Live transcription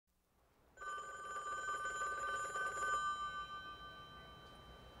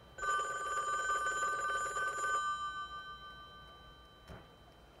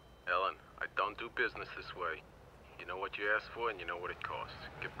don't do business this way. You know what you asked for and you know what it costs.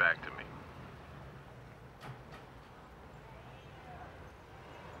 Get back to me.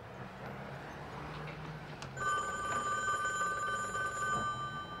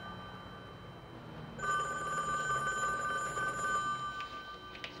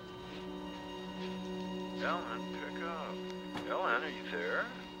 Ellen, pick up. Ellen, are you there?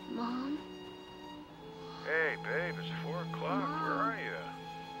 Mom? Hey, babe, it's 4 o'clock. Mom? Where are you?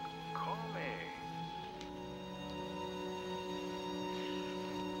 Call me.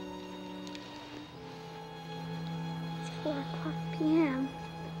 It's 4:00 p.m.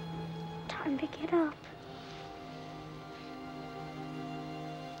 Time to get up.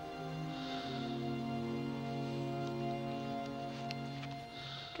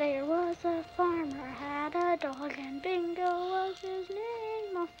 There was a farmer, had a dog, and Bingo was his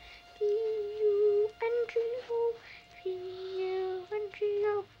name. Oh, B-U-N-G-O,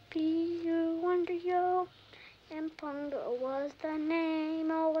 B-U-N-G-O, B-U-N-G-O. And Pongo was the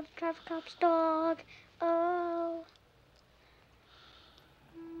name, oh, the traffic cop's dog, oh.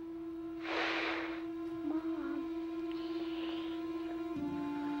 Mom.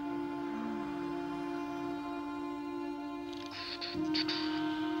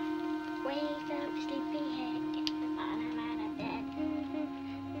 Wake up, sleepyhead, get the bottom out of bed.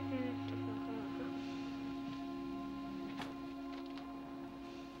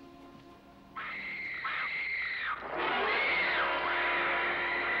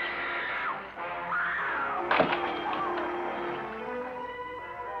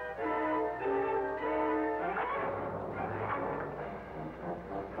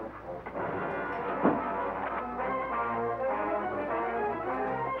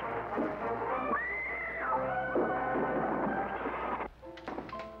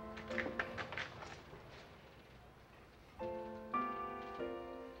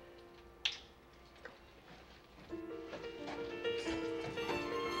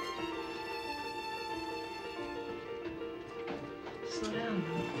 Slow down.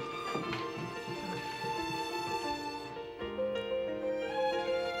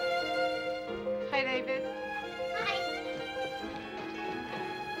 Hi, David. Hi.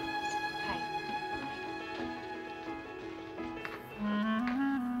 Hi.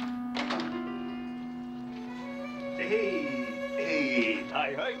 Hey, hi.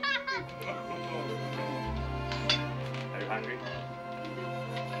 Are you hungry?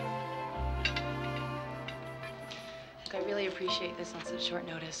 I really appreciate this on such short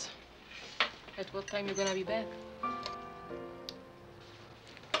notice. At what time you gonna be back?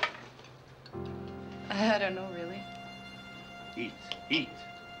 I don't know, really. Eat.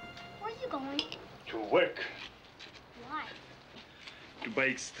 Where are you going? To work. Why? To buy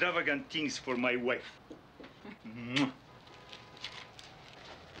extravagant things for my wife. Mwah.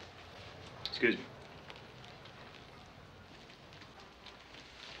 Excuse me.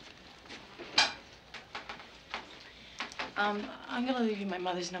 I'm gonna leave you my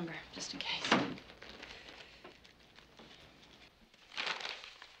mother's number, just in case. Down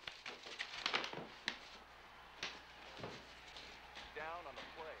on the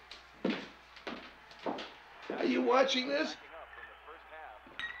play. Are you watching this?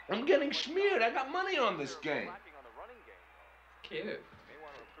 I'm getting smeared. I got money on this game. Cute.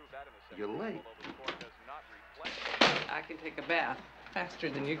 You're late. I can take a bath faster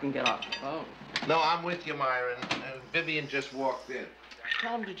than you can get off the phone. No, I'm with you, Myron. Vivian just walked in.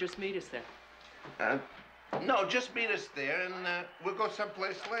 Tell him to just meet us there. No, just meet us there, and we'll go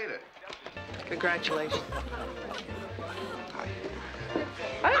someplace later. Congratulations.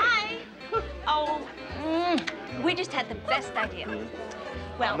 Hi. Oh, we just had the best idea.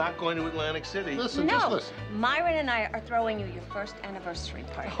 Well, I'm not going to Atlantic City. Listen, no, just listen. Myron and I are throwing you your first anniversary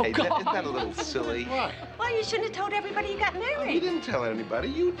party. Hey, isn't that a little silly? Why? Well, you shouldn't have told everybody you got You married. didn't tell anybody.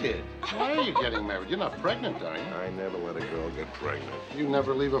 You did. Why are you getting married? You're not pregnant, are you? I never let a girl get pregnant. You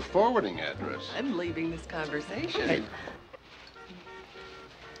never leave a forwarding address. I'm leaving this conversation. Hey.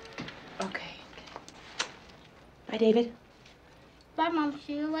 Okay. Bye, David. Bye, Mom.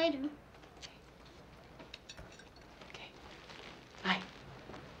 See you later. Okay. Bye.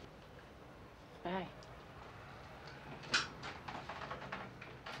 Bye.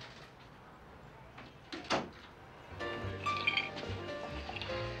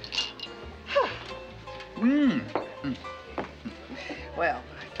 Well,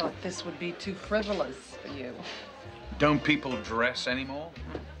 I thought this would be too frivolous for you. Don't people dress anymore?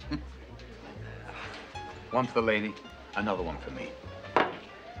 One for the lady, another one for me.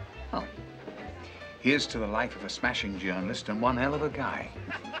 Oh. Here's to the life of a smashing journalist and one hell of a guy.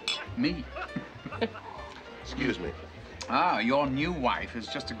 Me. Excuse me. Ah, your new wife has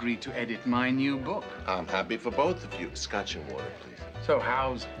just agreed to edit my new book. I'm happy for both of you. Scotch and water, please. So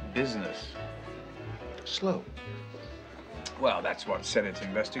how's business? Slow. Well, that's what Senate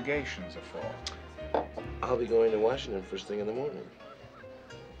investigations are for. I'll be going to Washington first thing in the morning.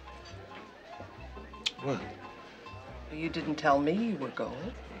 What? You didn't tell me you were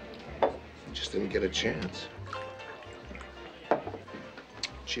going. Just didn't get a chance.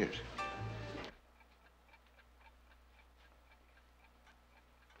 Cheers.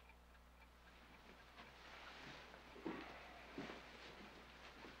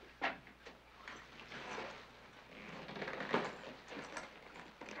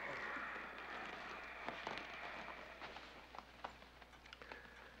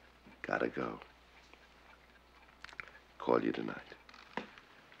 Gotta go. Call you tonight.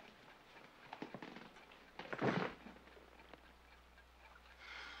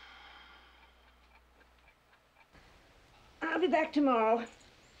 I'll be back tomorrow.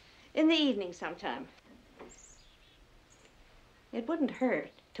 In the evening sometime. It wouldn't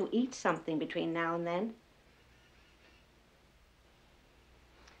hurt to eat something between now and then.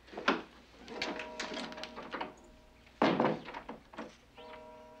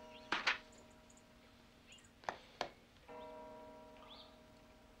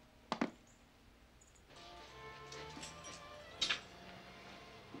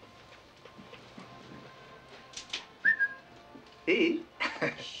 Hey.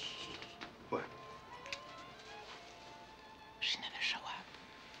 What? She never show up.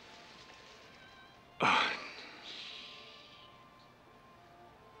 Oh.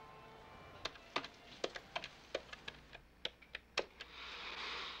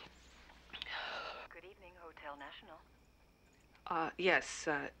 Good evening, Hotel National. Yes,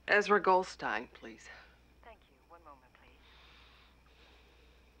 Ezra Goldstine, please. Thank you. One moment, please.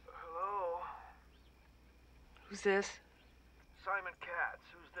 Hello? Who's this? Simon Katz.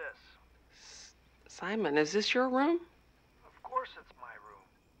 Who's this? Simon, is this your room? Of course it's my room.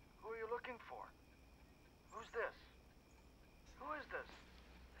 Who are you looking for? Who's this? Who is this?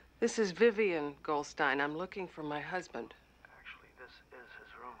 This is Vivian Goldstine. I'm looking for my husband. Actually, this is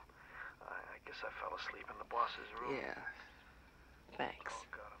his room. I guess I fell asleep in the boss's room. Yeah. Thanks. Oh,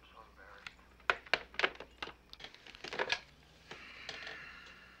 God, I'm so embarrassed.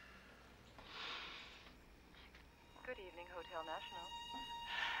 Good evening, Hotel National.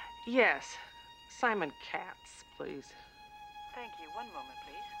 Yes, Simon Katz, please. Thank you. One moment,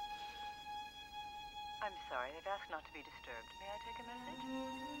 please. I'm sorry. They've asked not to be disturbed. May I take a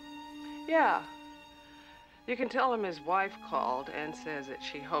message? Yeah. You can tell him his wife called and says that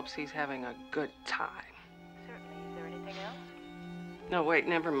she hopes he's having a good time. Certainly. Is there anything else? No, wait,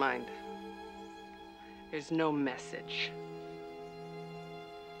 never mind. There's no message.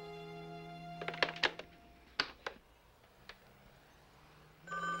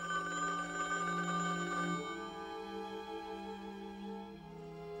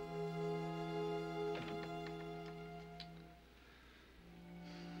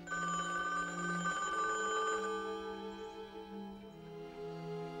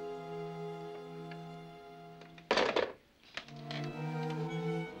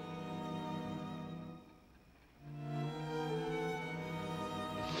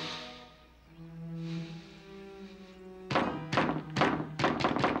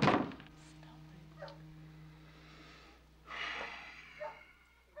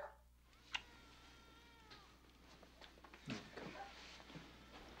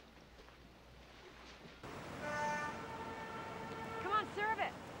 Come on, serve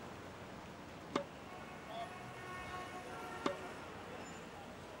it.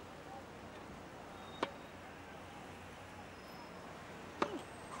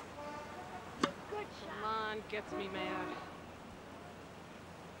 Good shot. Come on, gets me mad.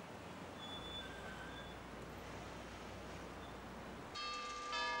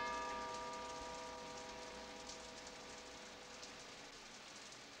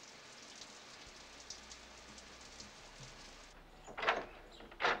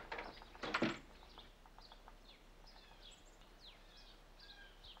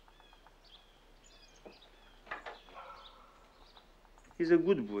 He's a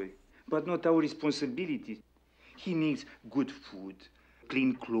good boy, but not our responsibility. He needs good food,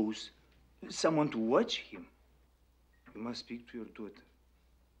 clean clothes, someone to watch him. You must speak to your daughter.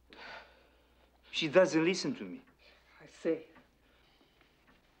 She doesn't listen to me. I see.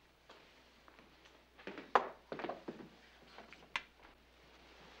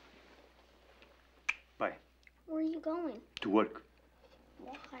 Bye. Where are you going? To work.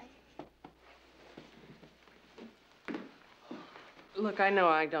 Why? Look, I know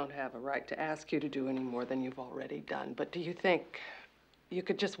I don't have a right to ask you to do any more than you've already done, but do you think you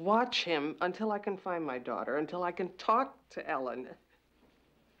could just watch him until I can find my daughter, until I can talk to Ellen?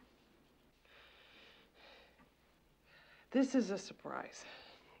 This is a surprise.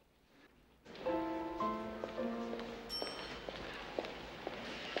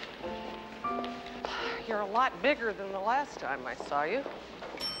 You're a lot bigger than the last time I saw you.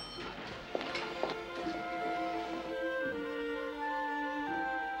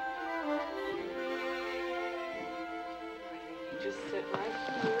 Just sit right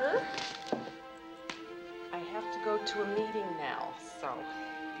here. I have to go to a meeting now, so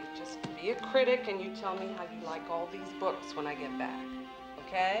you just be a critic and you tell me how you like all these books when I get back,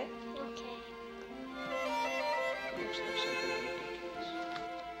 okay? Okay. There's something ridiculous.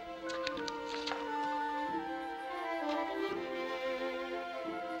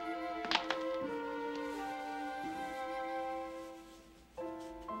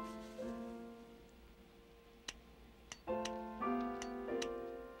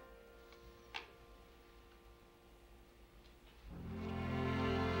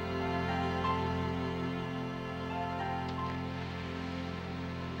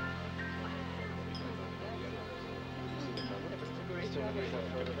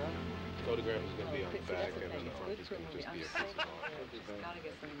 Photograph is going to be on the back, and on the front is going to just be a piece of art.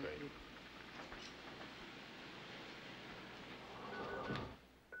 Great.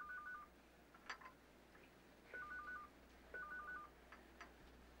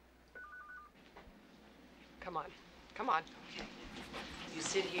 Come on, come on. Okay. You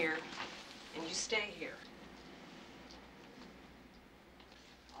sit here and you stay here.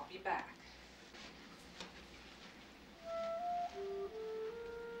 I'll be back.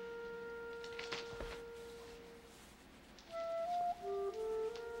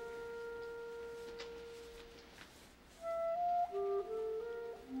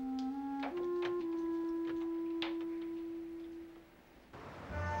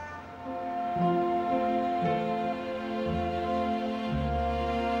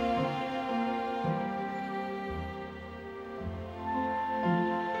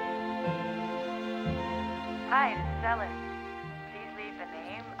 Hi, this is Ellen. Please leave a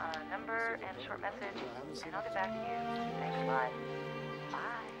name, a number, and a short message, and I'll get back to you. Thanks a lot. Bye.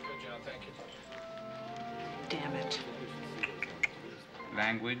 Good job, thank you. Damn it.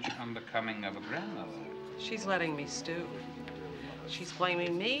 Language unbecoming of a grandmother. She's letting me stew. She's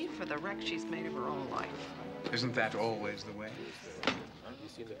blaming me for the wreck she's made of her own life. Isn't that always the way?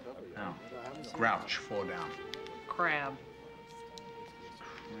 No. Grouch, 4 down. Crab.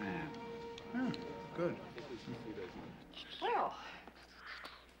 Crab. Oh, good.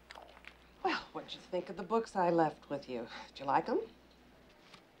 Well, what'd you think of the books I left with you? Did you like them?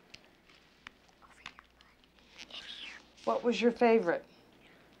 What was your favorite?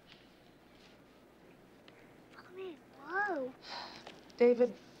 Whoa.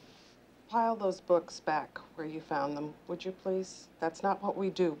 David, pile those books back where you found them, would you please? That's not what we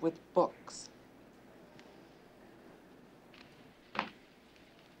do with books.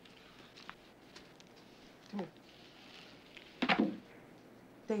 Come here.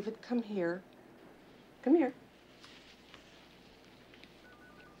 David, come here. Come here.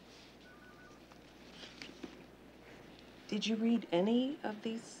 Did you read any of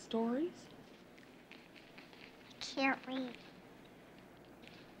these stories? Can't read.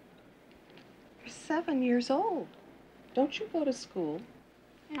 You're 7 years old. Don't you go to school?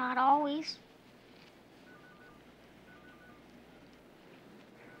 Not always.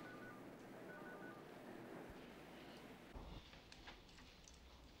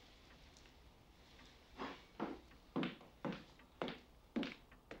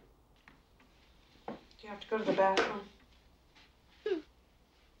 Do you have to go to the bathroom? You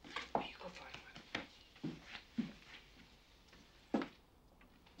go find one.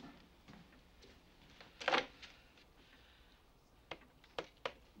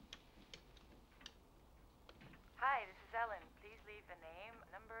 Hi, this is Ellen. Please leave a name,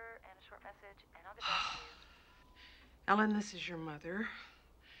 a number, and a short message, and I'll get back to you. Ellen, this is your mother.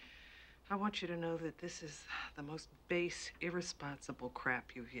 I want you to know that this is the most base, irresponsible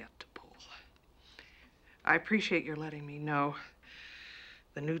crap you've yet to pull. I appreciate your letting me know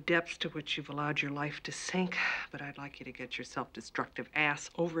the new depths to which you've allowed your life to sink, but I'd like you to get your self-destructive ass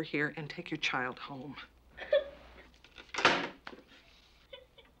over here and take your child home. I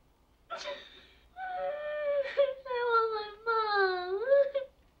want my mom.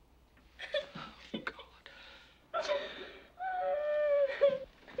 Oh, God.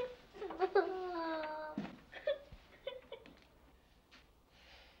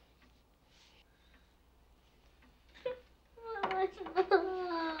 I want my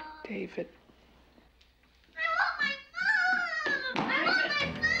David.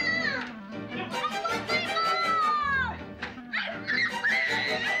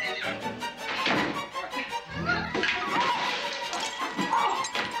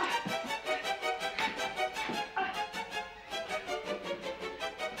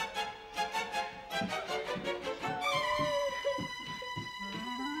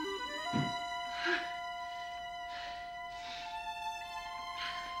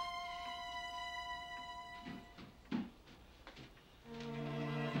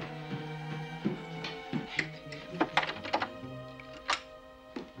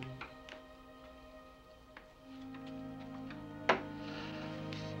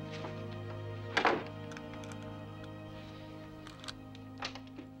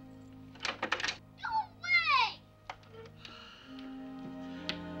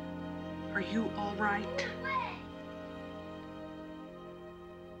 Are you all right?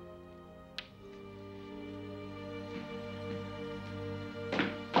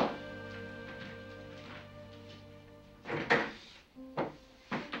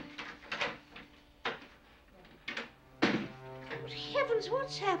 Good heavens,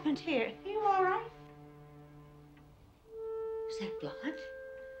 what's happened here? Are you all right? Is that blood?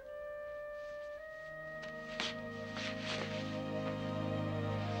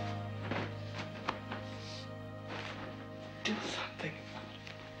 Do something.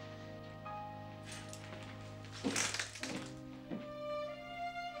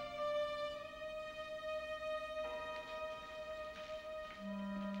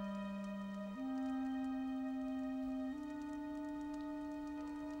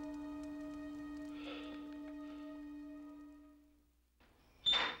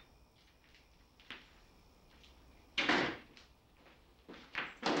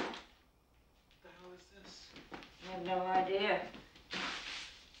 I have no idea.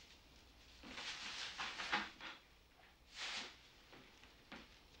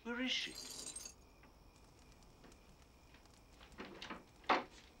 Where is she?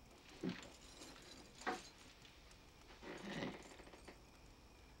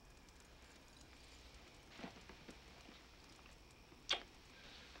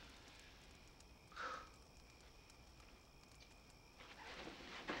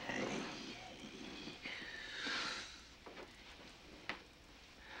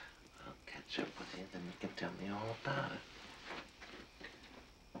 Up with you, then you can tell me all about it.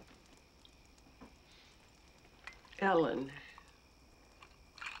 Ellen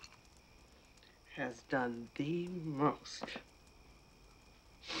has done the most.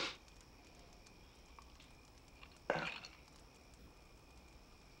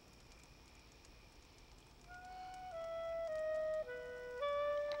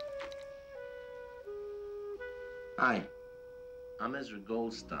 Hi, I'm Ezra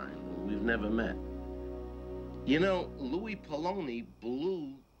Goldstine. We've never met. You know, Louis Poloni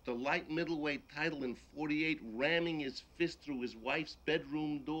blew the light middleweight title in '48, ramming his fist through his wife's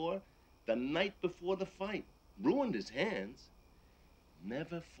bedroom door the night before the fight. Ruined his hands.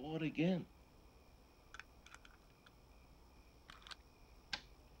 Never fought again.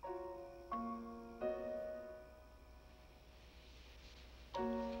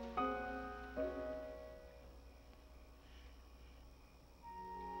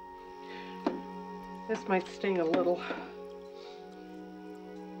 This might sting a little.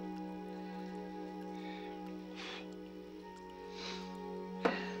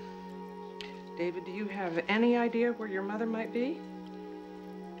 David, do you have any idea where your mother might be?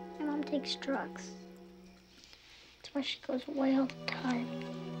 My mom takes drugs. That's why she goes away all the time.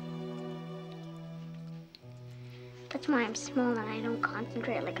 That's why I'm small and I don't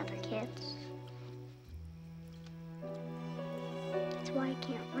concentrate like other kids. That's why I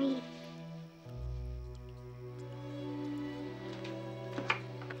can't read.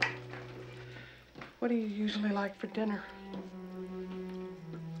 What do you usually like for dinner?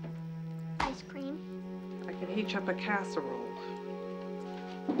 Ice cream. I can heat up a casserole.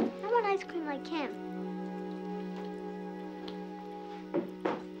 I want ice cream like him.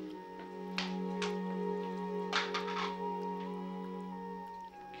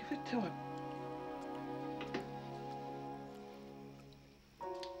 Give it to him.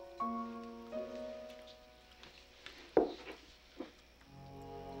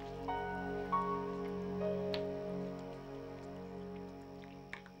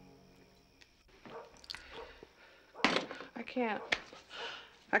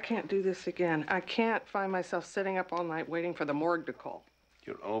 I can't do this again. I can't find myself sitting up all night waiting for the morgue to call.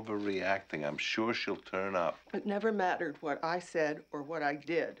 You're overreacting. I'm sure she'll turn up. It never mattered what I said or what I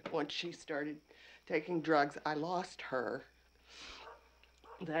did. Once she started taking drugs, I lost her.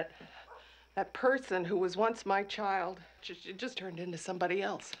 That person who was once my child just turned into somebody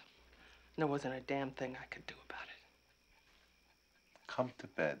else. And there wasn't a damn thing I could do about it. Come to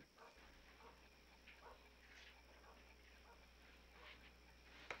bed.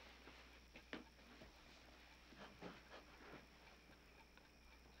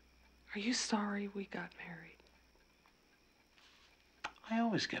 Are you sorry we got married? I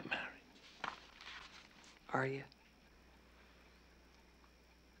always get married. Are you?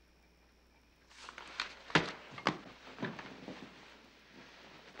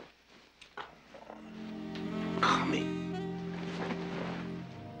 Tommy.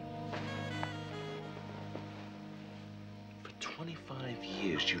 For 25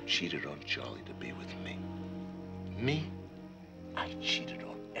 years, you cheated on Charlie to be with me. Me? I cheated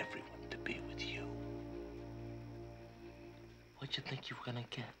on everyone to be with you. What'd you think you were gonna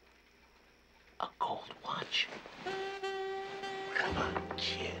get? A gold watch? Come on,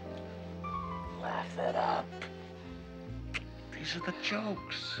 kid. Laugh it up. These are the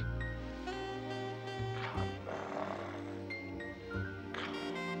jokes.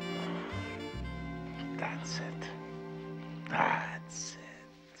 That's it. That's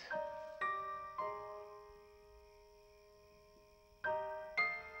it.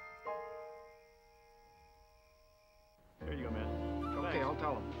 There you go, man. Okay, I'll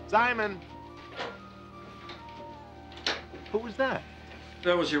tell him. Simon! Who was that?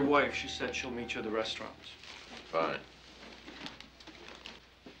 That was your wife. She said she'll meet you at the restaurant. Fine.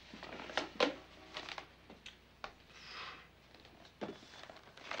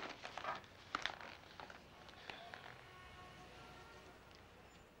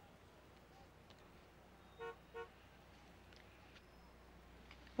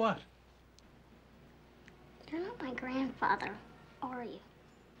 What? You're not my grandfather, are you?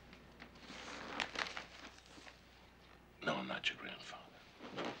 No, I'm not your grandfather.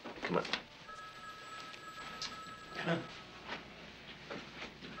 Come on. Come on.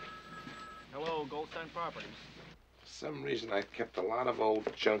 Hello, Goldstine Properties. For some reason, I kept a lot of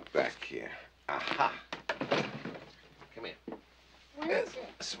old junk back here. Aha! Come here. What is it?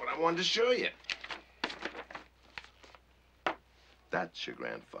 That's what I wanted to show you. That's your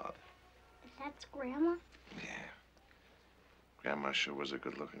grandfather. That's Grandma? Yeah. Grandma sure was a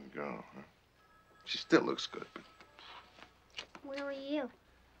good-looking girl, huh? She still looks good, but... Where were you?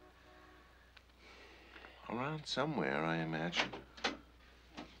 Around somewhere, I imagine.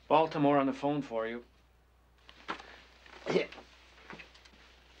 Baltimore on the phone for you. Here.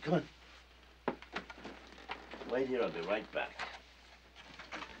 Come on. Wait here, I'll be right back.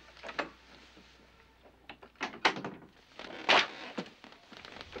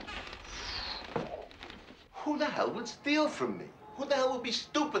 Who the hell would steal from me? Who the hell would be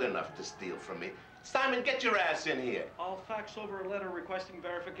stupid enough to steal from me? Simon, get your ass in here. I'll fax over a letter requesting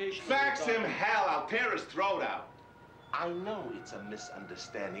verification. Fax him hell, I'll tear his throat out. I know it's a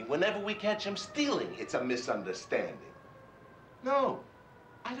misunderstanding. Whenever we catch him stealing, it's a misunderstanding. No,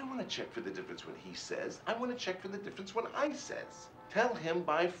 I don't want to check for the difference when he says. I want to check for the difference when I says. Tell him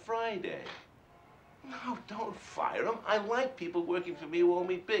by Friday. No, don't fire him. I like people working for me who owe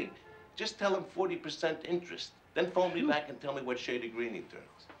me big. Just tell him 40% interest. Then phone me back and tell me what shade of green he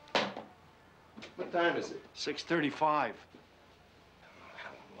turns. What time is it? 6:35. I'm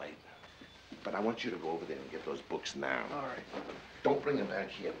late. But I want you to go over there and get those books now. All right. Don't bring them back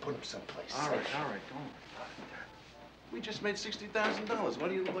here. Put them someplace All safe. right, don't worry. We just made $60,000. What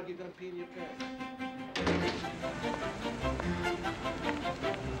do you look like you're going to pee in your pants?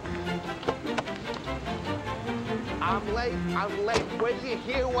 I'm late. When you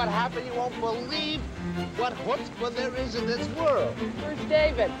hear what happened, you won't believe what chutzpah there is in this world. Where's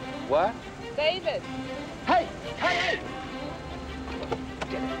David? What? David! Hey! Hey!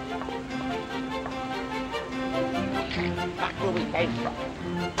 Get it. Back where we came from.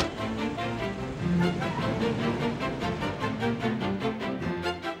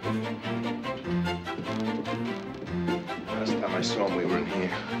 Last time I saw him, we were in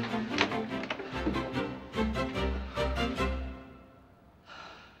here.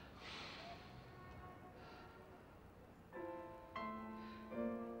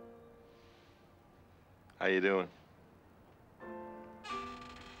 How you doing?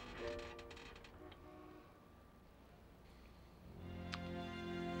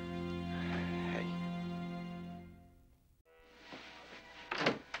 Hey.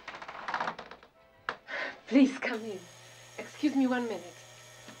 Please come in. Excuse me 1 minute.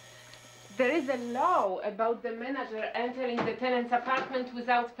 There is a law about the manager entering the tenant's apartment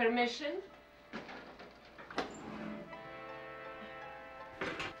without permission.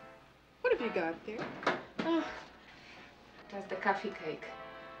 What have you got there? Oh, that's the coffee cake.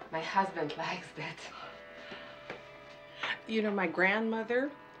 My husband likes that. You know, my grandmother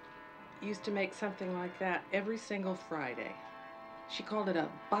used to make something like that every single Friday. She called it a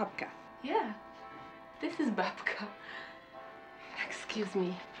babka. Yeah, this is babka. Excuse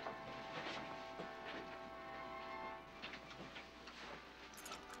me.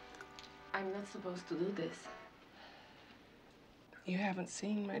 I'm not supposed to do this. You haven't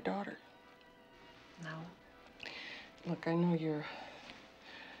seen my daughter? No. Look, I know you're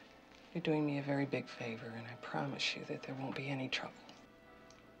doing me a very big favor, and I promise you that there won't be any trouble.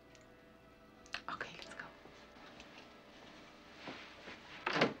 Okay, let's go.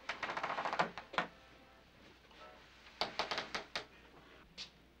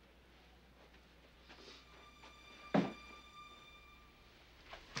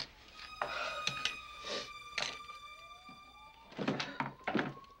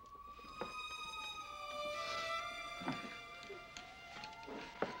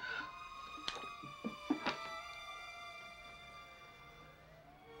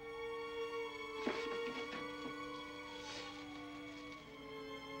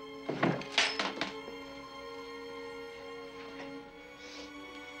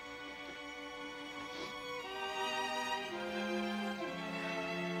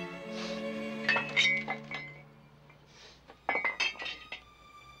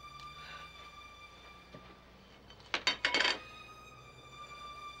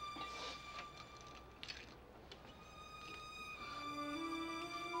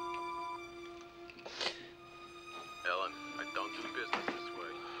 Ellen, I don't do business this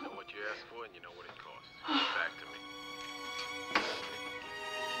way. You know what you asked for and you know what it costs. Give it back to me.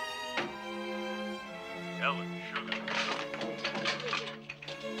 Ellen, sugar.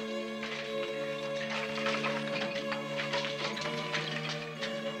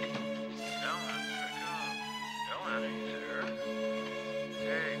 Ellen, pick up. Ellen, he's there.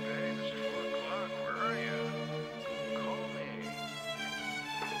 Hey, babe, it's 4 o'clock. Where are you? Call me.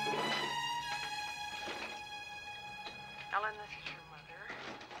 Ellen, this is your mother.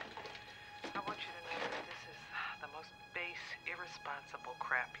 I want you to know that this is the most base, irresponsible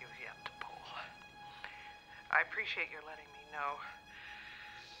crap you've yet to pull. I appreciate your letting me know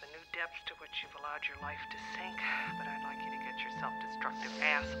the new depths to which you've allowed your life to sink, but I'd like you to get your self-destructive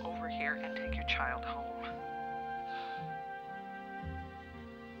ass over here and take your child home.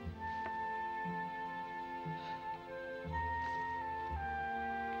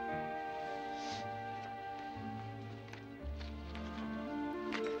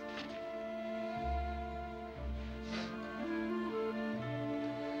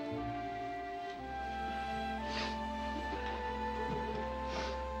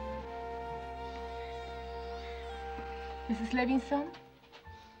 Mrs. Levinson?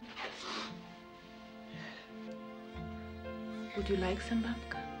 Would you like some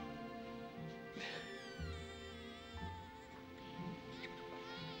babka?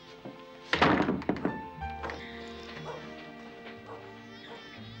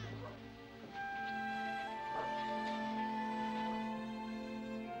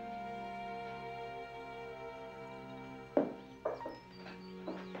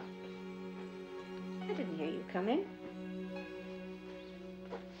 I didn't hear you come in.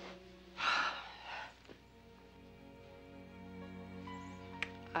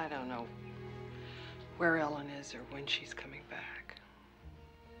 I don't know where Ellen is or when she's coming back.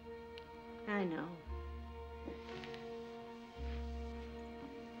 I know.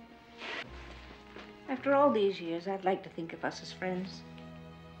 After all these years, I'd like to think of us as friends.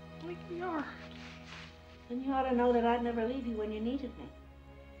 Like we are. And you ought to know that I'd never leave you when you needed me.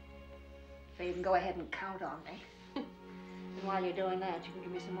 So you can go ahead and count on me. And while you're doing that, you can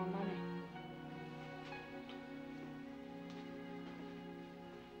give me some more money.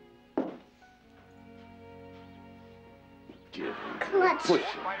 Clutch. Push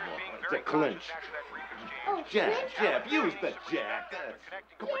him. It's a clinch. Oh, Jab, Clint? jab, use the jab.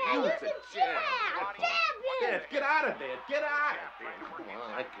 Come on, use the jab. Yes, get out of there. Get out of there. Come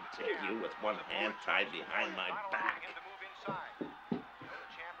on, I can take you with one hand tied behind my back.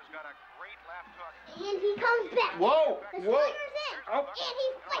 And he comes back. Whoa, The whoa. swinger's in. Oh. And he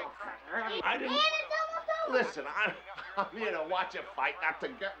fights. I didn't. And it's almost over. Listen, I'm here to watch a fight, not to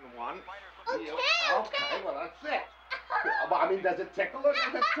get in one. Okay, Okay, well, that's it. I mean, does it tickle or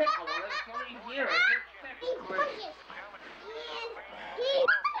does it tickle? Well, it's only here. He pushes. And he...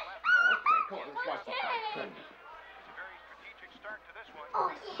 Okay, come on, let's watch the fight. Come on.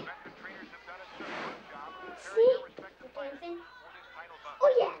 Oh, yeah. See? Dancing.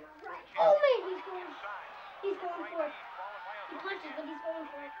 Oh, yeah. Oh, man, he's going for it. He punches, but he's going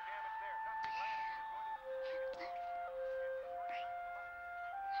for it.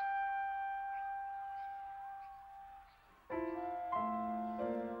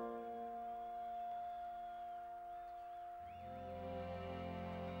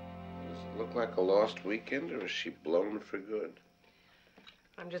 Look like a lost weekend, or is she blown for good?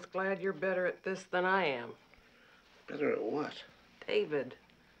 I'm just glad you're better at this than I am. Better at what? David.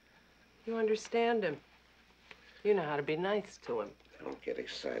 You understand him. You know how to be nice to him. Don't get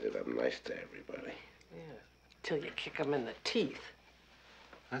excited. I'm nice to everybody. Yeah, till you kick him in the teeth.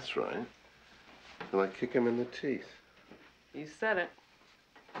 That's right. Till I kick him in the teeth. You said it.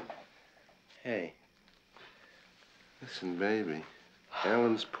 Hey. Listen, baby.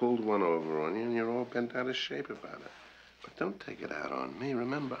 Alan's pulled one over on you, and you're all bent out of shape about it. But don't take it out on me.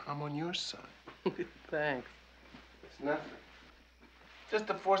 Remember, I'm on your side. Thanks. It's nothing. Just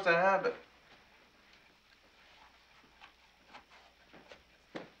a force of habit.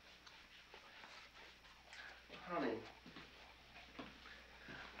 Honey,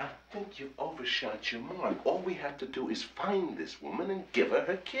 I think you've overshot your mark. All we have to do is find this woman and give her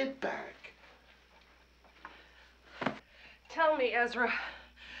her kid back. Tell me, Ezra,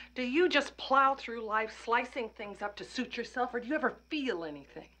 do you just plow through life slicing things up to suit yourself, or do you ever feel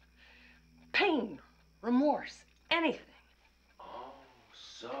anything? Pain, remorse, anything? Oh,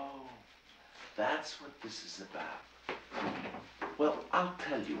 so that's what this is about. Well, I'll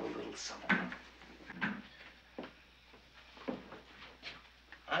tell you a little something.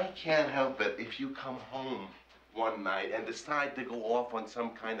 I can't help it if you come home one night and decide to go off on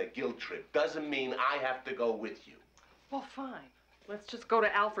some kind of guilt trip. Doesn't mean I have to go with you. Well, fine. Let's just go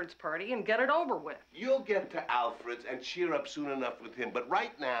to Alfred's party and get it over with. You'll get to Alfred's and cheer up soon enough with him, but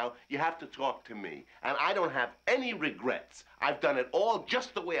right now, you have to talk to me. And I don't have any regrets. I've done it all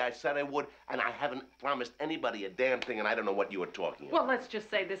just the way I said I would, and I haven't promised anybody a damn thing, and I don't know what you were talking about. Well, let's just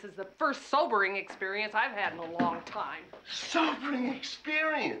say this is the first sobering experience I've had in a long time. Sobering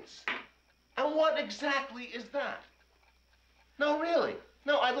experience? And what exactly is that? No, really.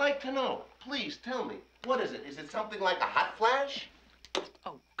 No, I'd like to know. Please, tell me. What is it? Is it something like a hot flash?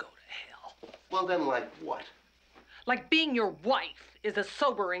 Oh, go to hell. Well, then, like what? Like being your wife is a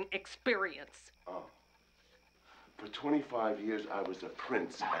sobering experience. Oh. For 25 years, I was a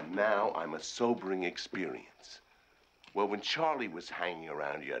prince, and now I'm a sobering experience. Well, when Charlie was hanging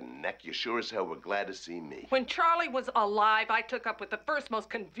around your neck, you sure as hell were glad to see me. When Charlie was alive, I took up with the first most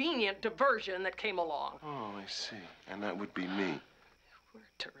convenient diversion that came along. Oh, I see. And that would be me. We're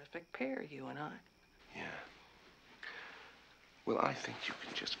a terrific pair, you and I. Yeah. Well, I think you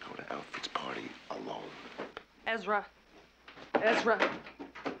can just go to Alfred's party alone. Ezra. Ezra.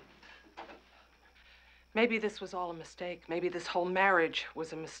 Maybe this was all a mistake. Maybe this whole marriage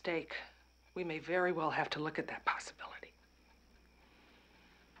was a mistake. We may very well have to look at that possibility.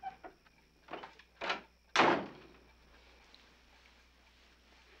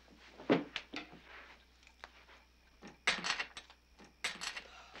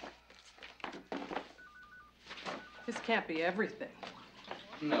 This can't be everything.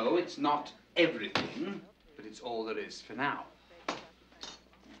 No, it's not everything, but it's all there is for now.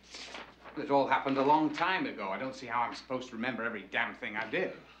 It all happened a long time ago. I don't see how I'm supposed to remember every damn thing I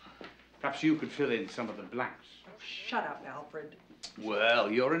did. Perhaps you could fill in some of the blanks. Oh, shut up, Alfred.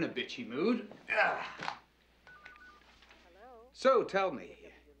 Well, you're in a bitchy mood. So, tell me,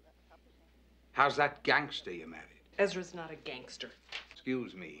 how's that gangster you married? Ezra's not a gangster.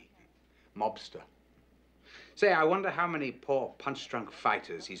 Excuse me, mobster. Say, I wonder how many poor punch-drunk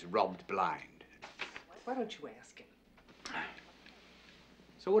fighters he's robbed blind. Why don't you ask him?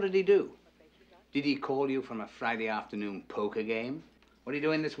 So what did he do? Did he call you from a Friday afternoon poker game? What are you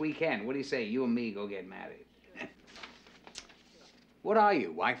doing this weekend? What do you say, you and me go get married? What are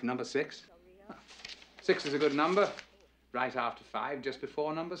you, wife number 6? 6 is a good number. Right after 5, just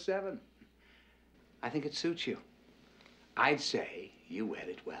before number 7. I think it suits you. I'd say you wear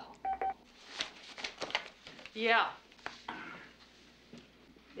it well. Yeah.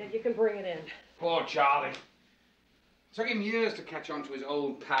 Yeah, you can bring it in. Poor Charlie. It took him years to catch on to his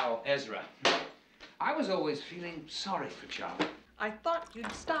old pal, Ezra. I was always feeling sorry for Charlie. I thought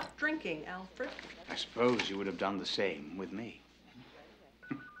you'd stop drinking, Alfred. I suppose you would have done the same with me.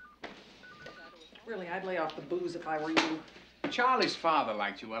 Really, I'd lay off the booze if I were you. Charlie's father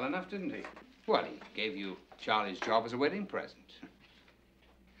liked you well enough, didn't he? Well, he gave you Charlie's job as a wedding present.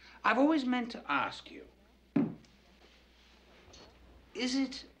 I've always meant to ask you, is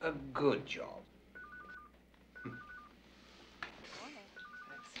it a good job?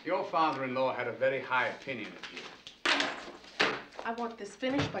 Your father-in-law had a very high opinion of you. I want this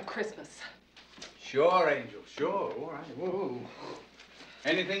finished by Christmas. Sure, Angel, sure. All right. Whoa.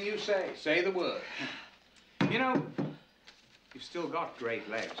 Anything you say, say the word. You know, you've still got great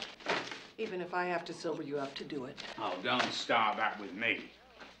legs. Even if I have to silver you up to do it. Oh, don't start that with me.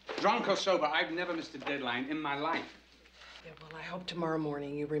 Drunk or sober, I've never missed a deadline in my life. Yeah, well, I hope tomorrow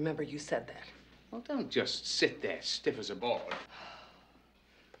morning you remember you said that. Well, don't just sit there stiff as a board.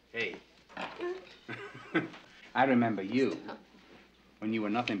 Hey. I remember you when you were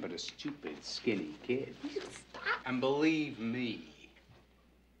nothing but a stupid, skinny kid. You stop. And believe me,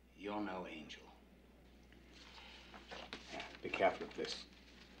 you're no angel. Yeah, be careful of this.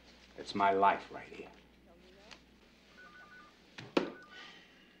 It's my life right here.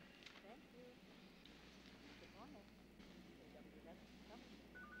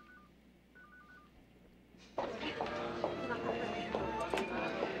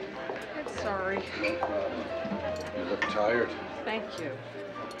 I'm sorry. You look tired. Thank you.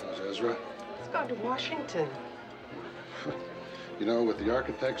 How's Ezra? Let's go to Washington. You know, with the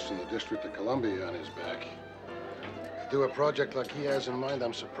architects from the District of Columbia on his back, to do a project like he has in mind,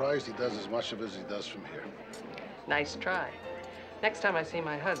 I'm surprised he does as much of it as he does from here. Nice try. Next time I see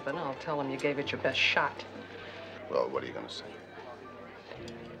my husband, I'll tell him you gave it your best shot. Well, what are you going to say?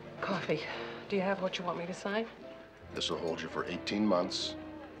 Coffee. Do you have what you want me to sign? This will hold you for 18 months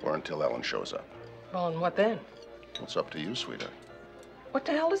or until Ellen shows up. Well, and what then? It's up to you, sweetheart. What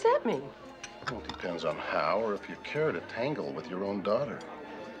the hell does that mean? Well, it depends on how or if you care to tangle with your own daughter.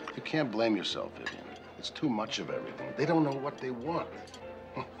 You can't blame yourself, Vivian. It's too much of everything. They don't know what they want.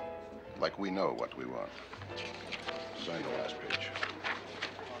 Like we know what we want. Sign the last page.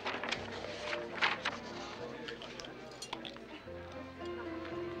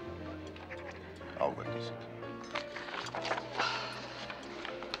 I'll witness it.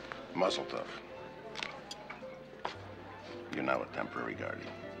 Muzzle tough. You're now a temporary guardian.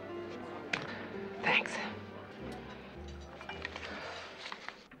 Thanks.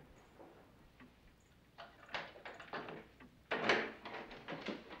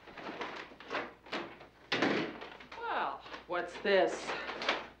 Well, what's this?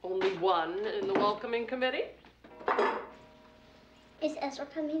 Only one in the welcoming committee? Is Ezra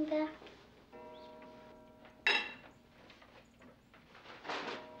coming back?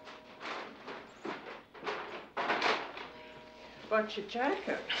 What's your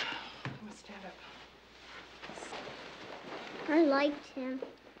jacket? Stand up. I liked him.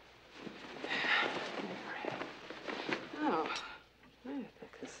 Oh, I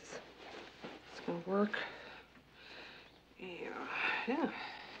think this is gonna work. Yeah. There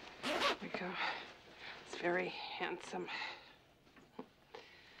we go. It's very handsome.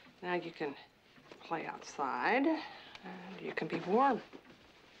 Now you can play outside, and you can be warm.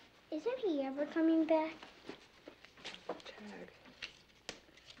 Isn't he ever coming back? Tag.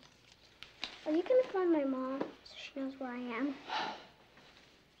 Are you gonna phone my mom so she knows where I am?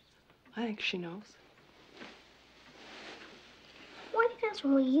 I think she knows. Why did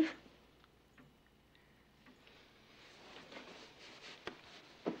Ezra leave?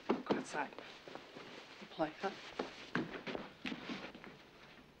 Go outside. Play, huh?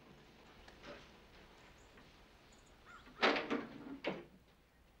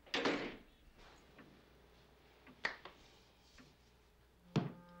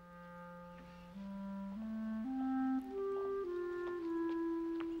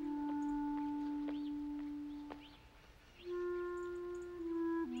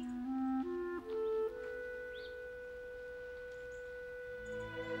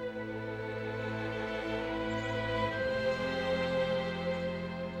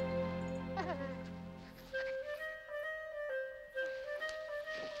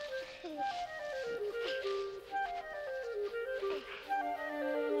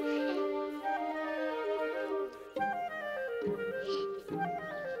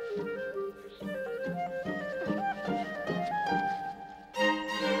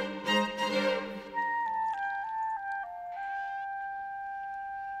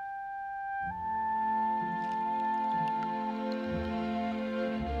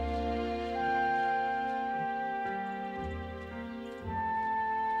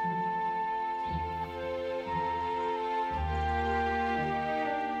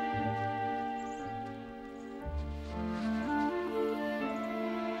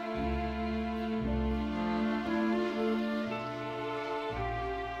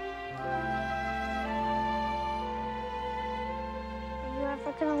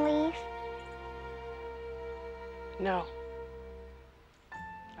 Gonna leave? No.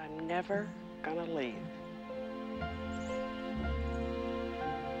 I'm never gonna leave.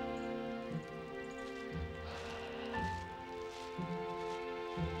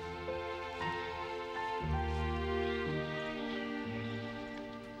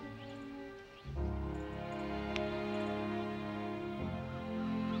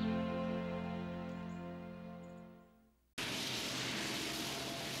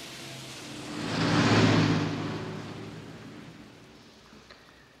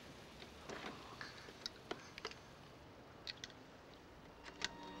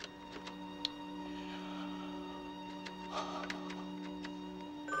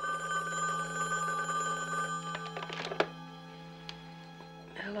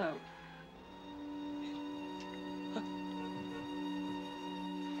 Hello.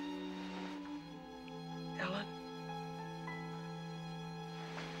 Ellen?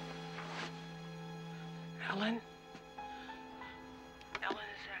 Ellen? Ellen,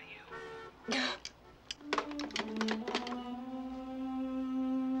 is that you?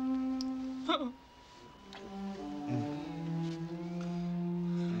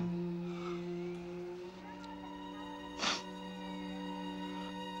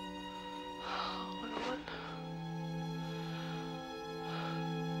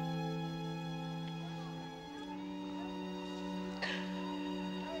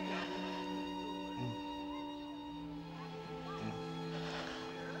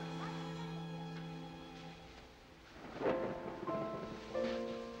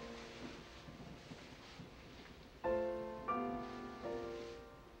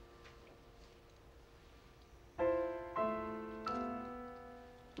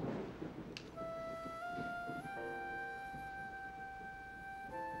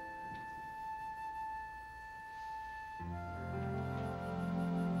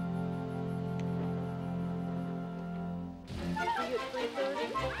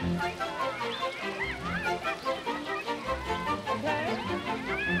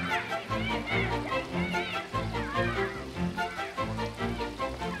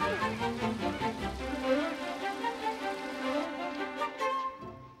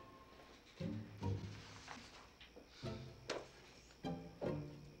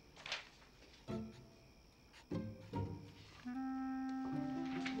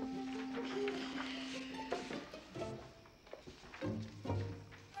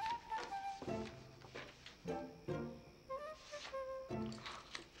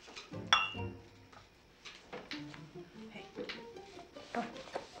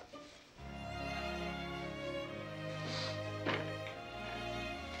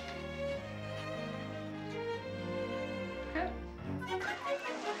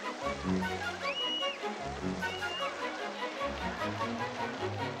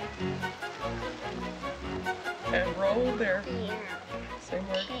 And roll there. Same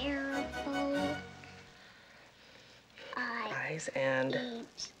word. Careful. Eyes and.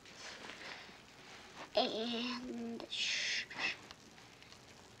 And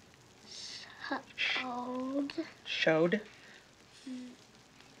Showed.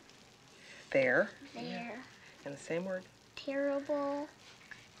 There. There. And the same word. Terrible.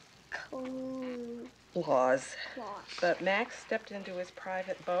 Laws. But Max stepped into his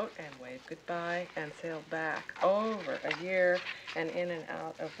private boat and waved goodbye and sailed back over a year and in and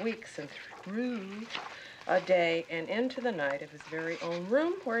out of weeks and through a day and into the night of his very own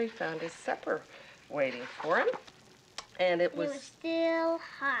room where he found his supper waiting for him. And it was still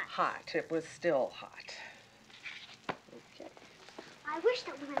hot. Hot. It was still hot. Okay. I wish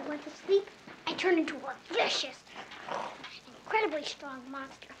that when I went to sleep, I turned into a vicious, incredibly strong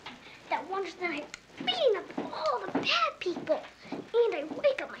monster that one night beating up all the bad people. And I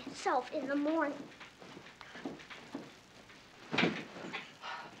wake up myself in the morning.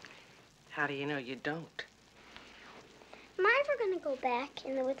 How do you know you don't? Am I ever going to go back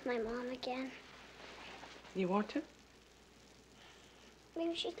and live with my mom again? You want to?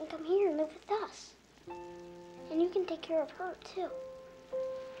 Maybe she can come here and live with us. And you can take care of her, too.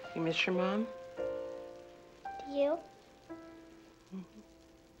 You miss your mom? Do you?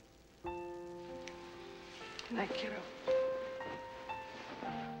 Good night, kiddo.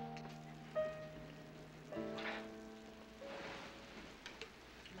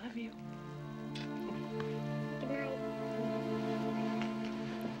 Love you. Good night.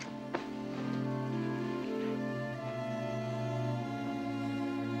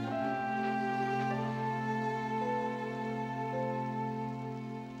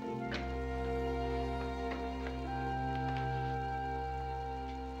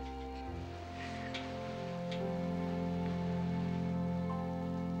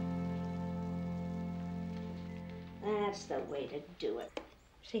 That's the way to do it.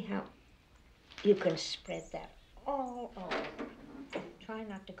 See how you can spread that all over. Try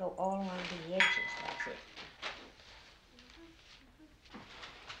not to go all along the edges. That's it.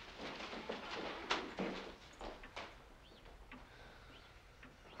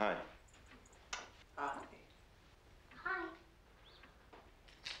 Hi. Hi.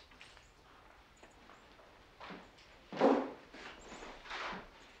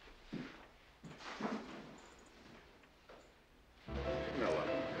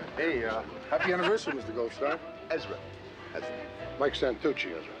 Hey, happy anniversary, Mr. Goldstine. Ezra. Mike Santucci,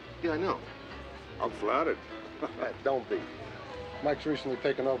 Ezra. Yeah, I know. I'm flattered. Don't be. Mike's recently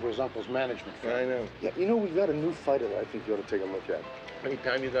taken over his uncle's management firm. Yeah, I know. Yeah, you know, we've got a new fighter that I think you ought to take a look at.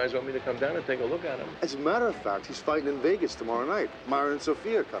 Anytime you guys want me to come down and take a look at him. As a matter of fact, he's fighting in Vegas tomorrow night. Myron and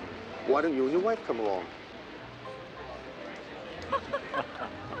Sophia are coming. Why don't you and your wife come along?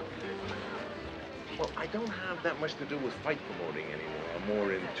 Well, I don't have that much to do with fight promoting anymore. I'm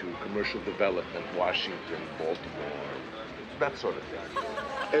more into commercial development, Washington, Baltimore, that sort of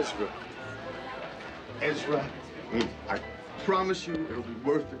thing. Ezra, I promise you it'll be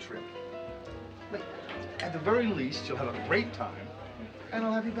worth the trip. But at the very least, you'll have a great time, and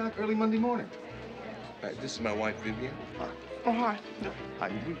I'll have you back early Monday morning. This is my wife, Vivian. Oh, hi.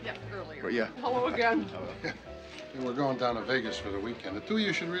 Hi. Yeah, earlier. Yeah. Hello again. Hey, we're going down to Vegas for the weekend. The two of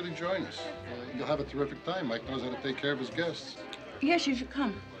you should really join us. You'll have a terrific time. Mike knows how to take care of his guests. Yes, you should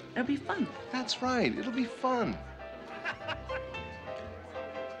come. It'll be fun. That's right. It'll be fun.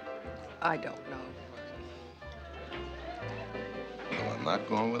 I don't know. Well, I'm not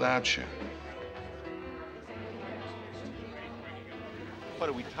going without you. What,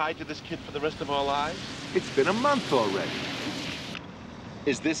 are we tied to this kid for the rest of our lives? It's been a month already.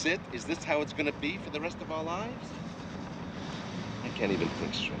 Is this it? Is this how it's gonna be for the rest of our lives? I can't even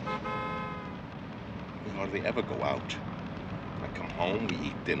think straight. We hardly ever go out. I come home, we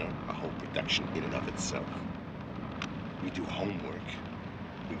eat dinner, a whole production in and of itself. We do homework.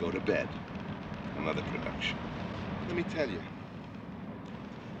 We go to bed, another production. Let me tell you,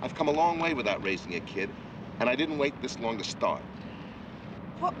 I've come a long way without raising a kid, and I didn't wait this long to start.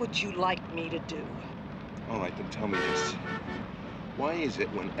 What would you like me to do? All right, then tell me this. Why is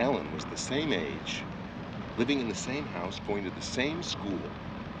it when Ellen was the same age, living in the same house, going to the same school,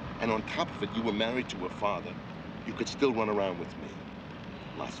 and on top of it, you were married to her father, you could still run around with me?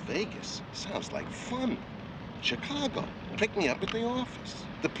 Las Vegas sounds like fun. Chicago, pick me up at the office.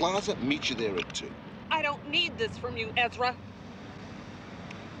 The plaza, meet you there at 2. I don't need this from you, Ezra.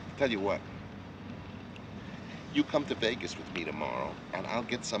 Tell you what. You come to Vegas with me tomorrow, and I'll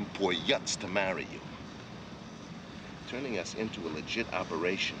get some poor yutz to marry you. Turning us into a legit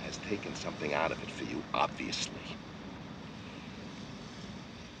operation has taken something out of it for you, obviously.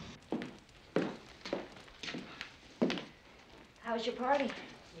 How was your party? It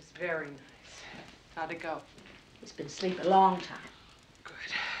was very nice. How'd it go? He's been asleep a long time. Good.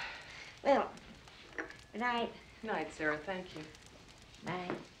 Well, good night. Good night, Sarah. Thank you.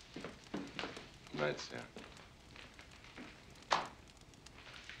 Night. Good night, Sarah.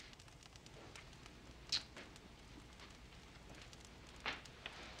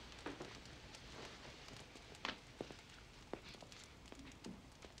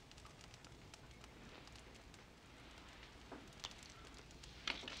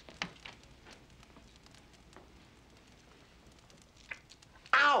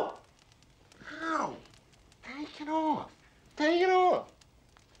 Ow! Ow! Take it off. Take it off.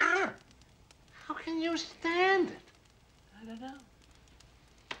 Ah! How can you stand it? I don't know.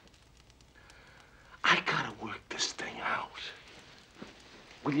 I gotta work this thing out.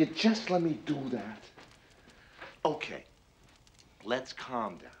 Will you just let me do that? Okay. Let's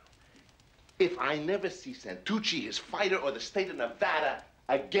calm down. If I never see Santucci, his fighter, or the state of Nevada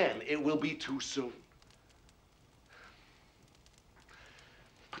again, it will be too soon.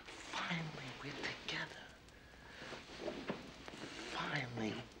 But finally, we're together.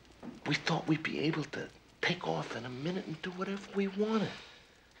 Finally, we thought we'd be able to take off in a minute and do whatever we wanted.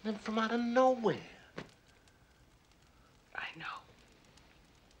 And then from out of nowhere. I know.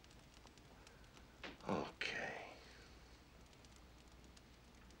 Okay.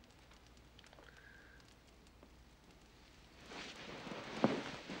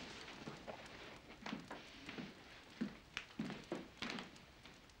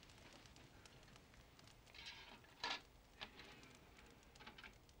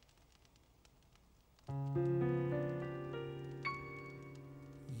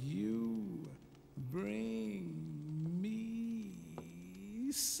 You bring me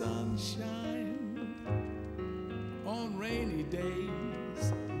sunshine on rainy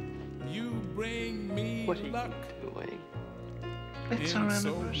days. You bring me luck. Doing? It's our in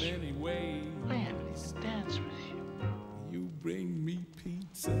so anniversary. many ways. I haven't even danced with you. You bring me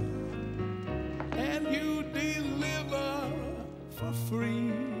pizza and you deliver for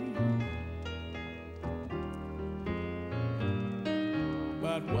free.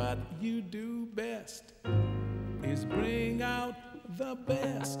 But what you do best is bring out the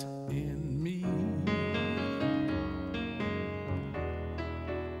best in me.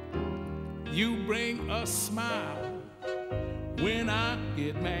 You bring a smile when I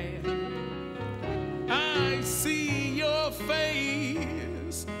get mad. I see your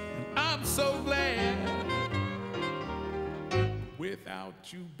face, and I'm so glad.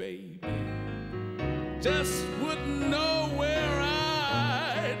 Without you, baby, just wouldn't know where I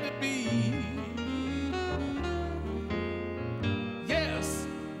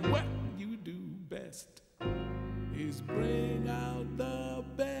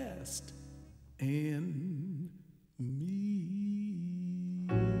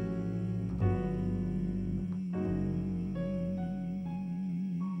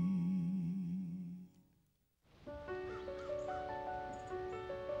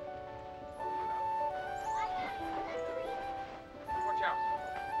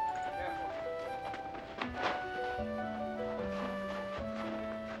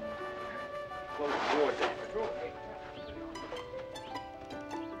Sure, David.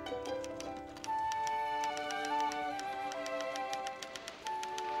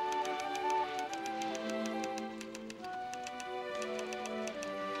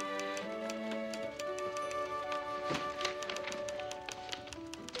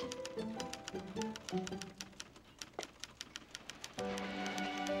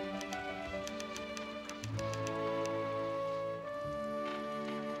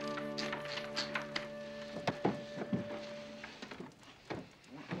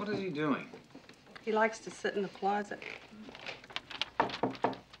 What is he doing? He likes to sit in the closet.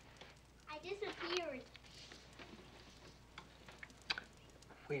 I disappeared.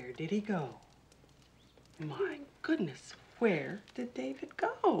 Where did he go? My goodness, where did David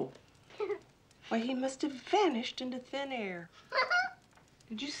go? Why, he must have vanished into thin air.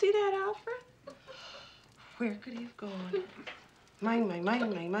 Did you see that, Alfred? Where could he have gone? My.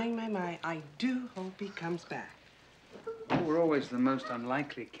 I do hope he comes back. You were always the most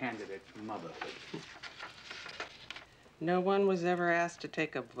unlikely candidate for motherhood. No one was ever asked to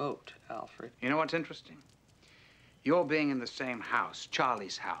take a vote, Alfred. You know what's interesting? You're being in the same house,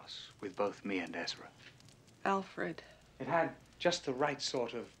 Charlie's house, with both me and Ezra. Alfred. It had just the right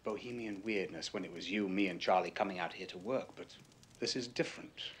sort of bohemian weirdness when it was you, me, and Charlie coming out here to work, but this is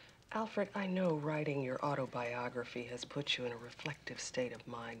different. Alfred, I know writing your autobiography has put you in a reflective state of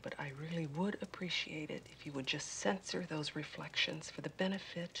mind, but I really would appreciate it if you would just censor those reflections for the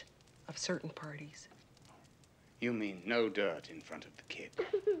benefit of certain parties. You mean no dirt in front of the kid.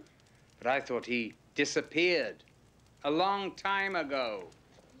 But I thought he disappeared a long time ago.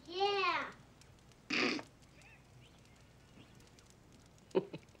 Yeah. The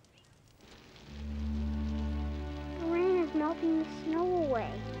rain is melting the snow away.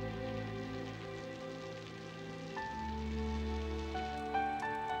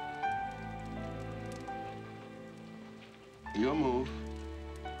 Your move.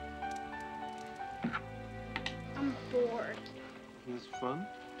 I'm bored. This fun?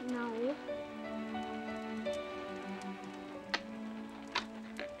 No.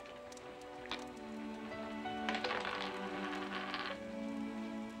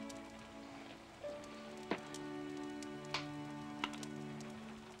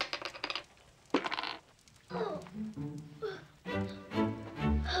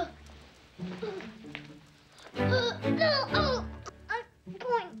 I'm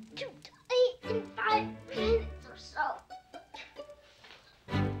going to die in 5 minutes or so.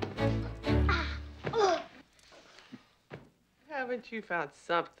 Haven't you found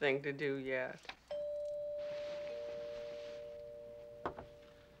something to do yet?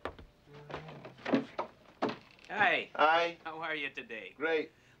 Hi. Hi. How are you today?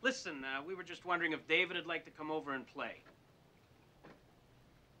 Great. Listen, we were just wondering if David would like to come over and play.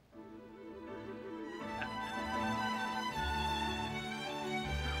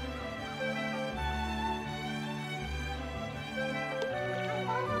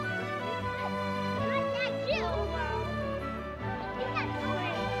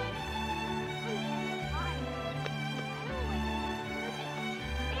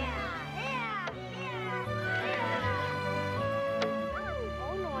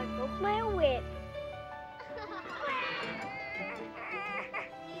 Oh no, I broke my whip.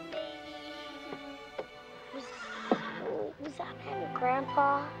 Was that my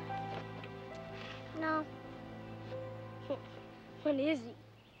grandpa? No. What is he?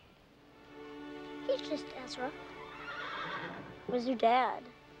 He's just Ezra. Where's your dad?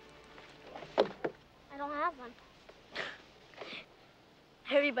 I don't have one.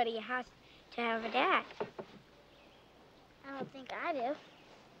 Everybody has to have a dad. I don't think I do.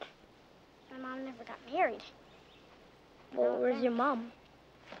 My mom never got married. Well, where's your mom?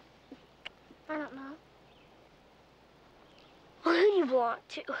 I don't know. Who do you belong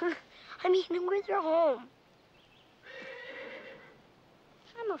to? I mean, where's your home?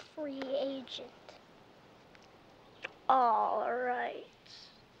 I'm a free agent. All right.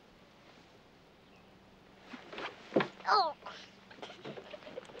 Oh.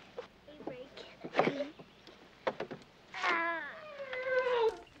 Hey, break.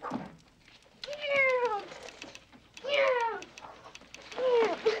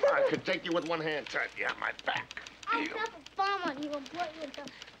 I could take you with one hand tied behind my back. I'll drop a bomb on you and blow you into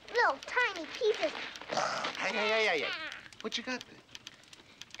little tiny pieces. Hey. What you got there?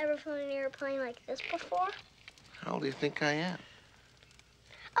 Ever flown an airplane like this before? How old do you think I am?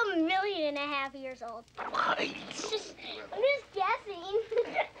 1.5 million years old. Why? I'm just guessing.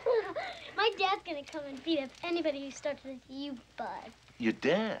 My dad's gonna come and beat up anybody who starts with you, bud. Your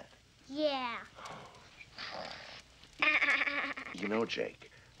dad? Yeah. You know,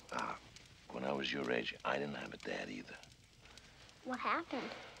 Jake, When I was your age, I didn't have a dad either. What happened?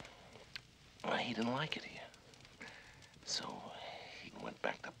 Well, he didn't like it here. So he went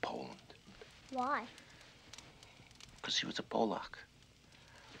back to Poland. Why? Because he was a Polak.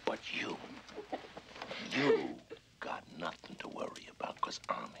 But you got nothing to worry about because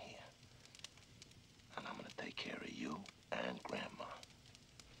I'm here. And I'm going to take care of you and Grandma.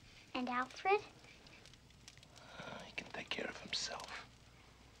 And Alfred? He can take care of himself.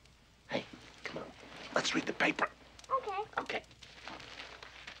 Hey, come on. Let's read the paper. Okay. Okay.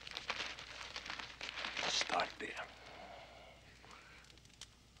 Let's start there.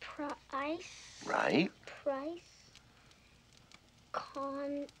 Price. Right? Price.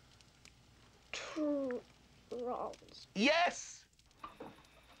 Controls. Yes!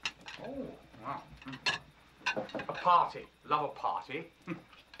 Oh, wow. A party. Love a party.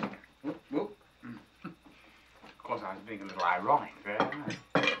 Whoop, whoop. Of course, I was being a little ironic there.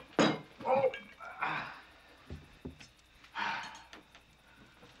 Oh!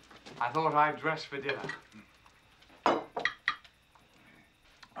 I thought I'd dress for dinner.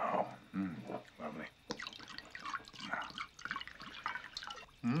 Oh, lovely.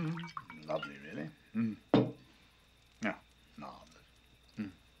 Lovely, really. No, marvelous.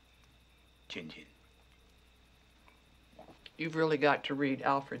 Chin chin. You've really got to read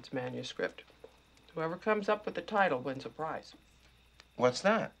Alfred's manuscript. Whoever comes up with the title wins a prize. What's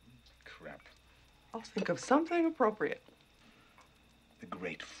that? Crap. I'll think of something appropriate. The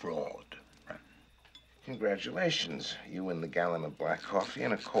Great Fraud. Congratulations. You win the gallon of black coffee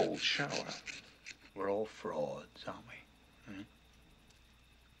and a cold shower. We're all frauds, aren't we? Hmm?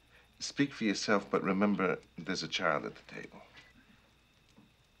 Speak for yourself, but remember, there's a child at the table.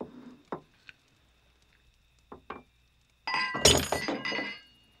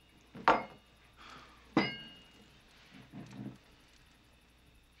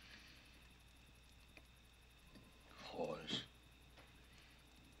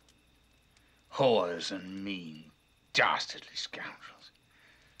 Whores and mean, dastardly scoundrels.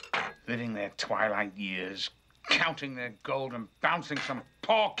 Living their twilight years, counting their gold and bouncing some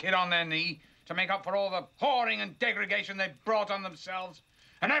poor kid on their knee to make up for all the whoring and degradation they've brought on themselves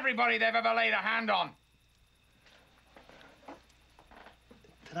and everybody they've ever laid a hand on.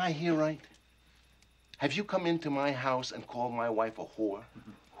 Did I hear right? Have you come into my house and called my wife a whore?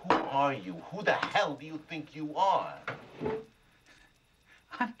 Who are you? Who the hell do you think you are?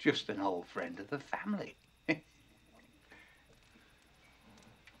 I'm just an old friend of the family.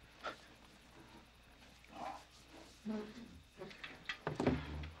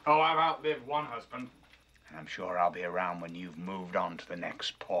 Oh, I've outlived one husband. And I'm sure I'll be around when you've moved on to the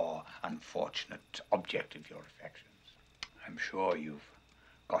next poor, unfortunate object of your affections. I'm sure you've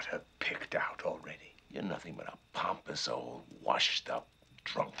got her picked out already. You're nothing but a pompous old, washed-up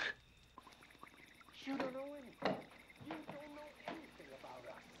drunk. You don't know anything. You don't know anything about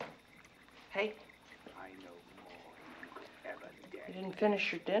us. Hey, I know more than you could ever guess. you didn't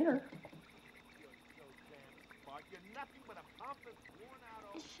finish your dinner.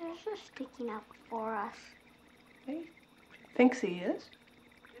 Is Ezra sticking up for us? He thinks he is.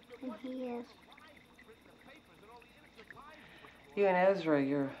 And he is. You and Ezra,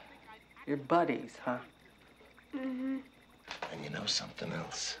 you're buddies, huh? Mm-hmm. And you know something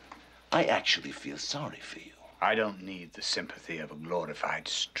else? I actually feel sorry for you. I don't need the sympathy of a glorified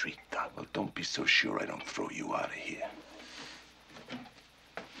street thug. Well, don't be so sure I don't throw you out of here.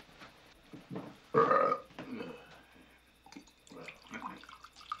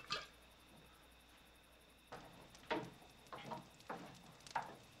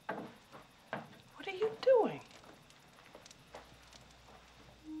 What are you doing?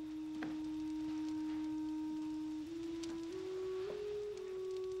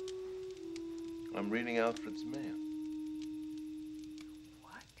 I'm reading Alfred's mail.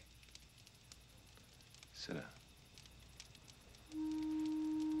 What? Sit down.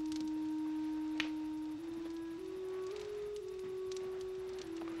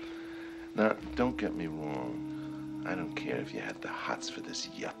 Now, don't get me wrong. I don't care if you had the hots for this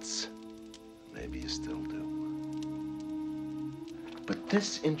yutz. Maybe you still do. But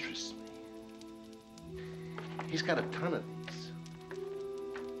this interests me. He's got a ton of these.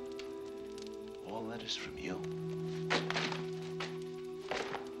 All letters from you.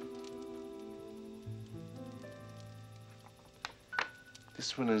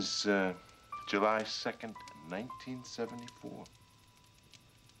 This one is July 2nd, 1974.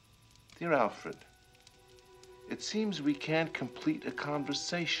 Dear Alfred, it seems we can't complete a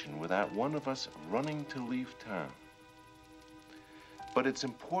conversation without one of us running to leave town. But it's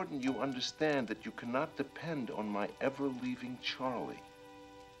important you understand that you cannot depend on my ever leaving Charlie.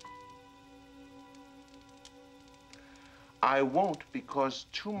 I won't because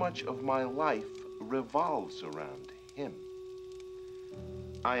too much of my life revolves around him.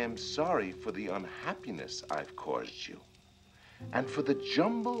 I am sorry for the unhappiness I've caused you and for the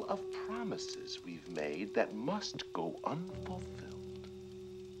jumble of promises we've made that must go unfulfilled.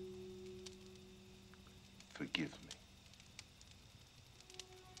 Forgive me.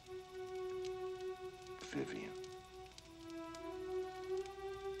 Vivian.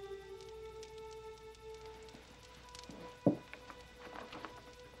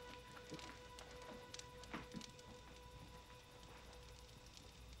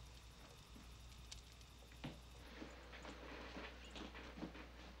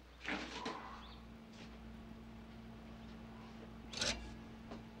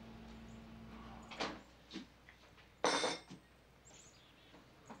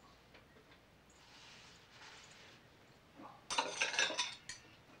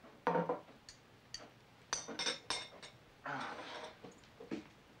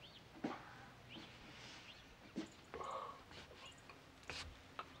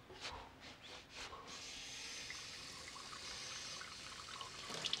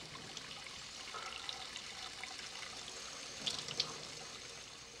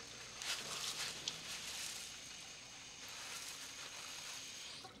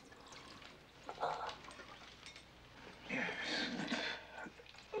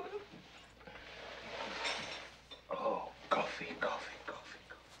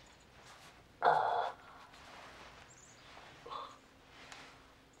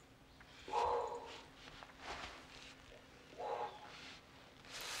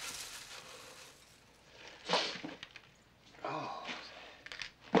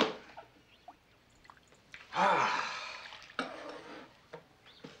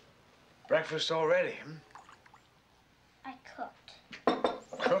 Breakfast already, hmm? I cooked.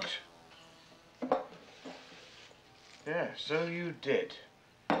 Cooked? Yeah, so you did.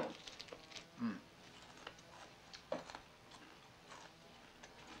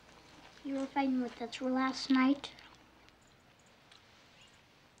 You were fighting with Ezra last night?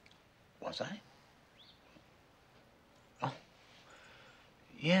 Was I? Oh.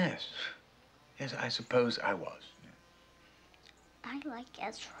 Yes. Yes, I suppose I was. I like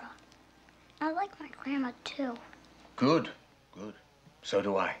Ezra. I like my grandma, too. Good. Good. So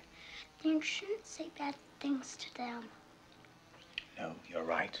do I. Then you shouldn't say bad things to them. No, you're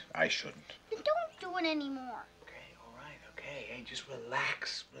right. I shouldn't. Then don't do it anymore. Okay, all right, okay. Hey, just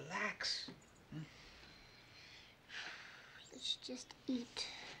relax. Relax. Let's just eat.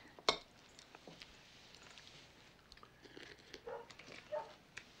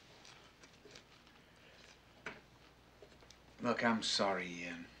 Look, I'm sorry,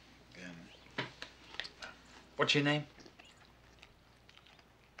 what's your name?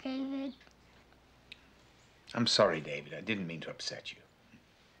 David. I'm sorry, David. I didn't mean to upset you.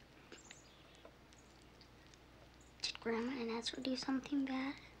 Did Grandma and Ezra do something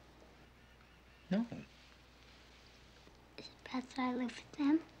bad? No. Is it bad that I live with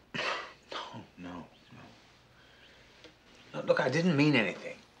them? No. Look, I didn't mean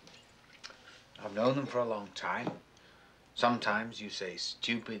anything. I've known them for a long time. Sometimes you say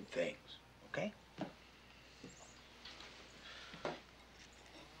stupid things, okay?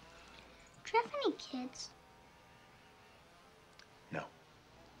 Do you have any kids? No.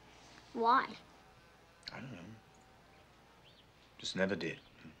 Why? I don't know. Just never did.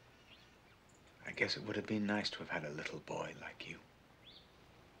 I guess it would have been nice to have had a little boy like you.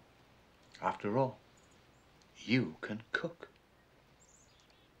 After all, you can cook.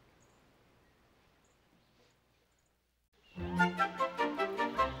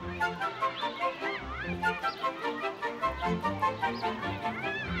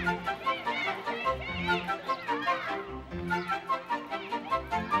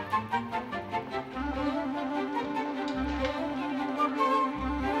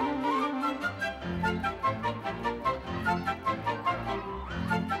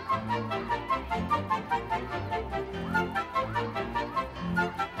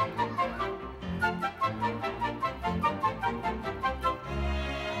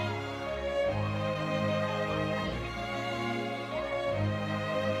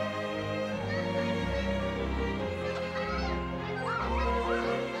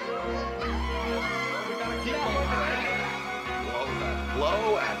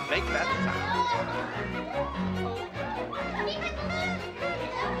 Blow and make that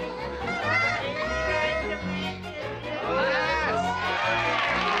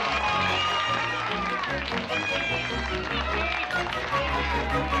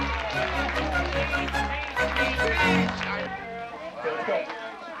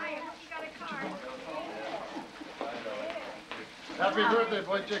Happy birthday,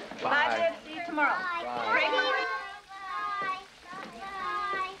 boy chick. Bye, Viv. See you tomorrow. Bye.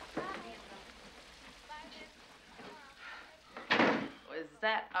 Was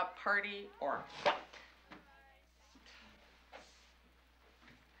that a party or what?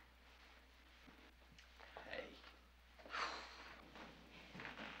 Hey.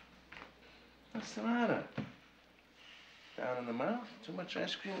 What's the matter? Down in the mouth? Too much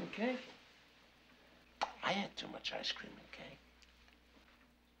ice cream and cake? I had too much ice cream and cake.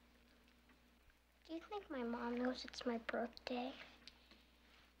 Do you think my mom knows it's my birthday?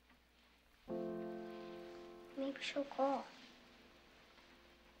 Maybe she'll call.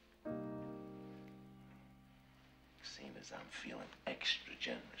 Seeing as I'm feeling extra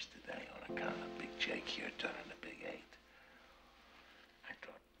generous today on account of Big Jake here turning the Big 8, I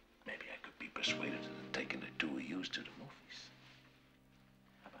thought maybe I could be persuaded into taking the two of yous to the movies.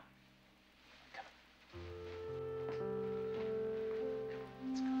 How about? Come on.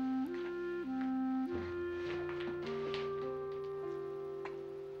 Let's go.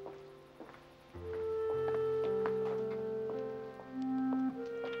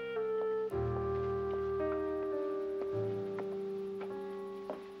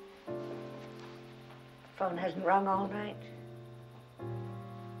 Phone hasn't rung all night.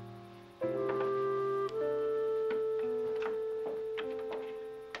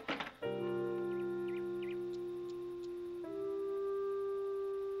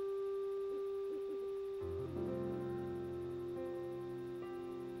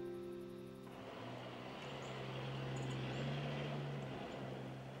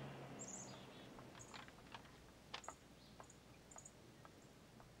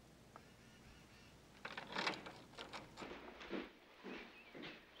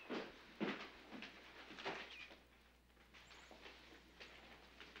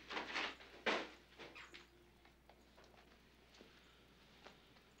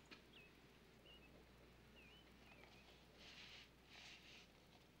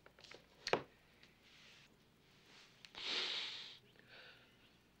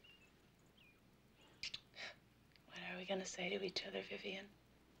 What are we gonna say to each other, Vivian?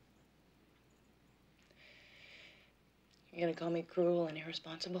 You're gonna call me cruel and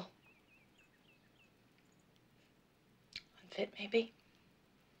irresponsible? Unfit, maybe?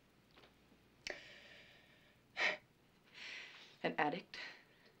 An addict?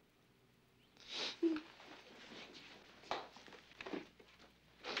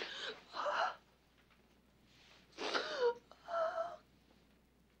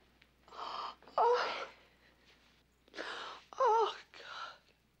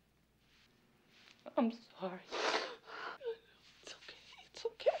 I'm sorry. It's okay. It's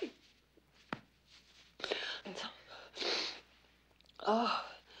okay. It's oh.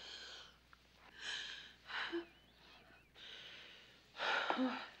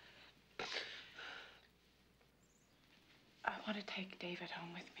 I want to take David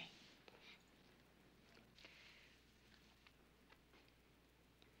home with me.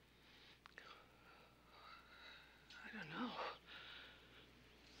 I don't know.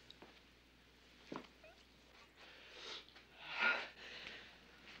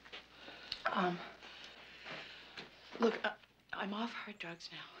 Look, I'm off hard drugs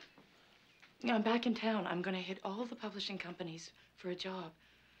now. I'm back in town. I'm gonna hit all the publishing companies for a job.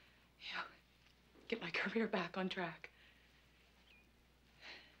 You know, get my career back on track.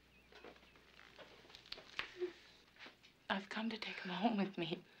 I've come to take him home with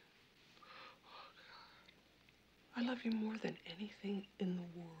me. I love you more than anything in the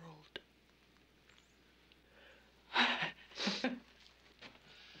world.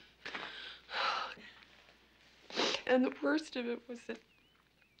 And the worst of it was that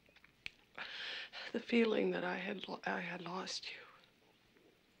the feeling that I had lost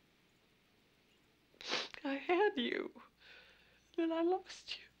you. I had you, and I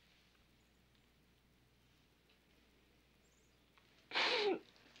lost you.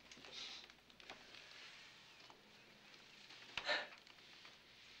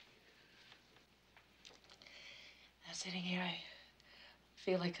 Now, sitting here, I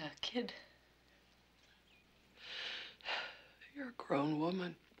feel like a kid. You're a grown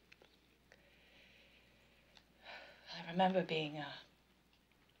woman. I remember being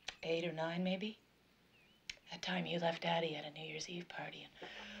 8 or 9, maybe. That time you left Daddy at a New Year's Eve party and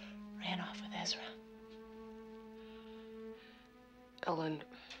ran off with Ezra. Ellen,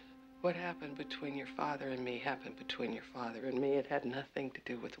 what happened between your father and me happened between your father and me. It had nothing to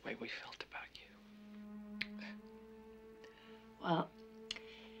do with the way we felt about you. Well,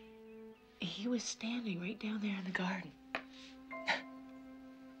 he was standing right down there in the garden.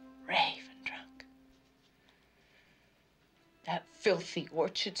 Raving drunk. That filthy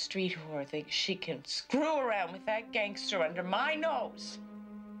Orchard Street whore thinks she can screw around with that gangster under my nose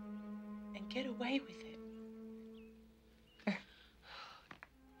and get away with it.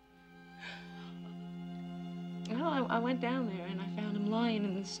 Well, I went down there and I found him lying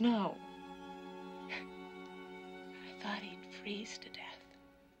in the snow. I thought he'd freeze to death.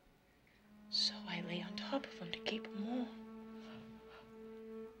 So I lay on top of him to keep him warm.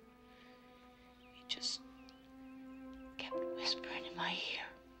 He just kept whispering in my ear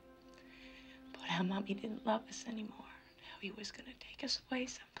about how Mommy didn't love us anymore, and how he was gonna take us away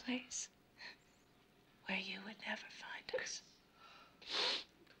someplace where you would never find us.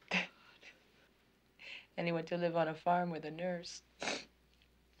 And he went to live on a farm with a nurse.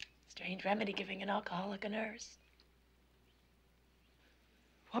 Strange remedy giving an alcoholic a nurse.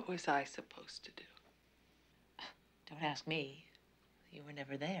 What was I supposed to do? Don't ask me. You were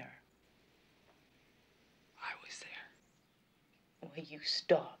never there. I was there. Well, you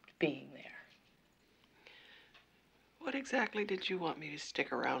stopped being there. What exactly did you want me to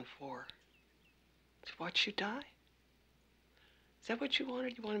stick around for? To watch you die? Is that what you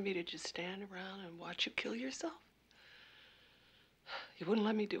wanted? You wanted me to just stand around and watch you kill yourself? You wouldn't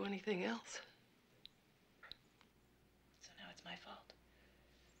let me do anything else. So now it's my fault.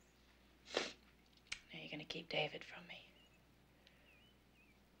 Now you're gonna keep David from me.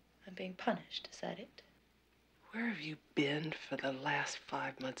 I'm being punished, is that it? Where have you been for the last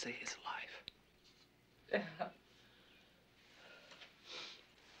 5 months of his life?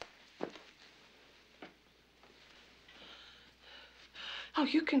 Oh,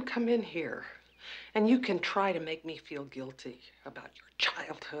 you can come in here and you can try to make me feel guilty about your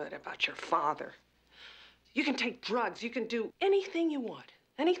childhood, about your father. You can take drugs. You can do anything you want.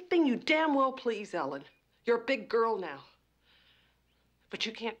 Anything you damn well please, Ellen. You're a big girl now. But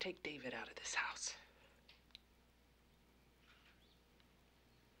you can't take David out of this house.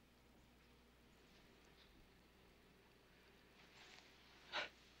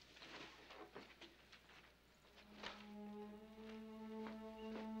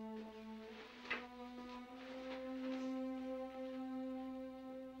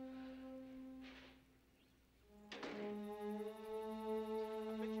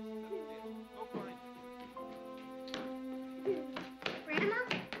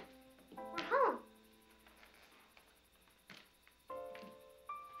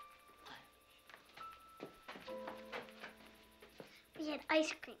 We had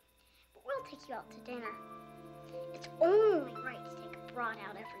ice cream, but we'll take you out to dinner. It's only right to take a broad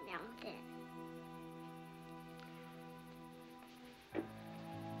out every now and then.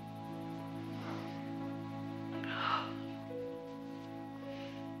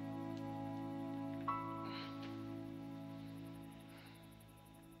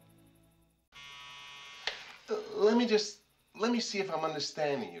 Let me see if I'm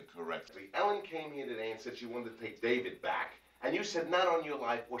understanding you correctly. Ellen came here today and said she wanted to take David back. And you said not on your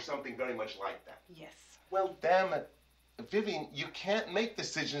life or something very much like that. Yes. Well, damn it. Vivian, you can't make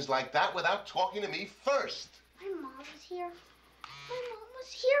decisions like that without talking to me first. My mom was here. My mom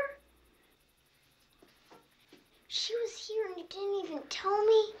was here. She was here and you didn't even tell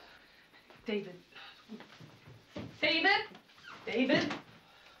me. David. David? David?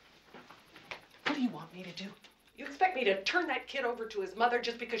 What do you want me to do? You expect me to turn that kid over to his mother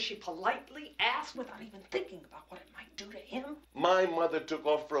just because she politely asked without even thinking about what it might do to him? My mother took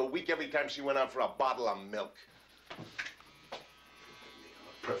off for a week every time she went out for a bottle of milk. I'm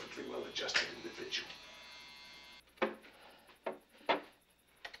a perfectly well-adjusted individual.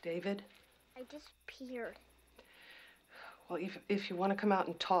 David? I disappeared. Well, if you want to come out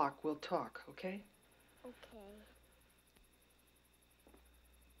and talk, we'll talk, okay? Okay.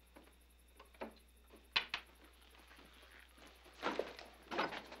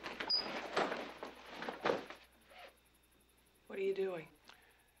 What are you doing?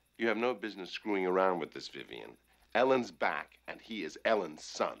 You have no business screwing around with this, Vivian. Ellen's back, and he is Ellen's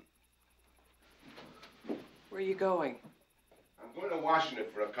son. Where are you going? I'm going to Washington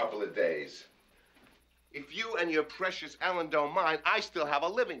for a couple of days. If you and your precious Ellen don't mind, I still have a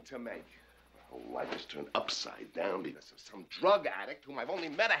living to make. My whole life is turned upside down because of some drug addict whom I've only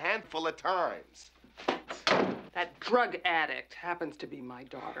met a handful of times. That drug addict happens to be my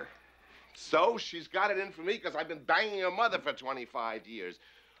daughter. So she's got it in for me because I've been banging her mother for 25 years.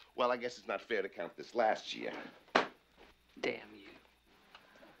 Well, I guess it's not fair to count this last year. Damn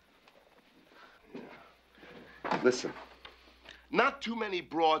you. Yeah. Listen, not too many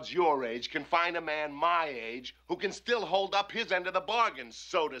broads your age can find a man my age who can still hold up his end of the bargain,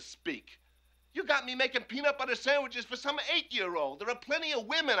 so to speak. You got me making peanut butter sandwiches for some 8-year-old. There are plenty of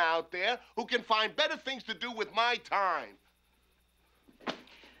women out there who can find better things to do with my time.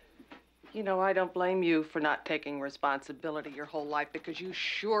 You know, I don't blame you for not taking responsibility your whole life because you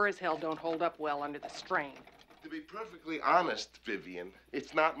sure as hell don't hold up well under the strain. To be perfectly honest, Vivian,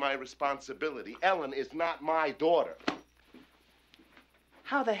 it's not my responsibility. Ellen is not my daughter.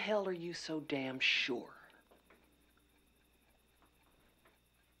 How the hell are you so damn sure?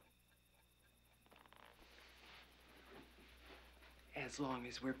 As long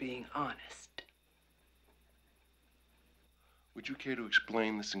as we're being honest. Would you care to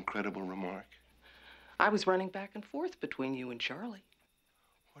explain this incredible remark? I was running back and forth between you and Charlie.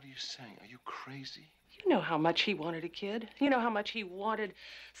 What are you saying? Are you crazy? You know how much he wanted a kid. You know how much he wanted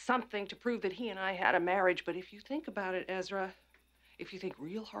something to prove that he and I had a marriage. But if you think about it, Ezra, if you think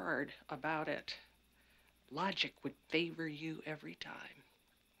real hard about it, logic would favor you every time.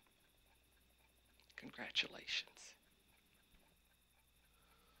 Congratulations.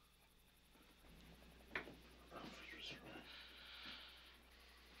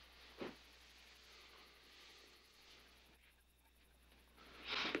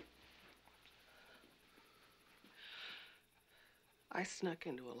 I snuck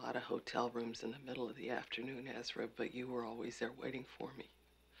into a lot of hotel rooms in the middle of the afternoon, Ezra, but you were always there waiting for me.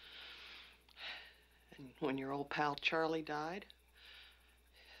 And when your old pal Charlie died,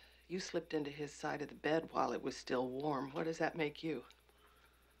 you slipped into his side of the bed while it was still warm. What does that make you?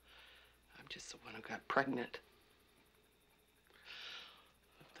 I'm just the one who got pregnant.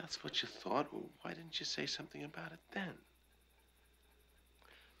 If that's what you thought, why didn't you say something about it then?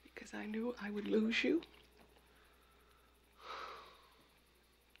 Because I knew I would lose you.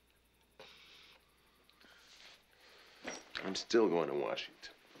 I'm still going to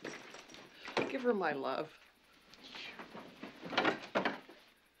Washington. Give her my love.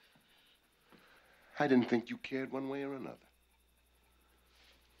 I didn't think you cared one way or another.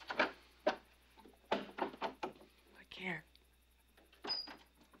 I care.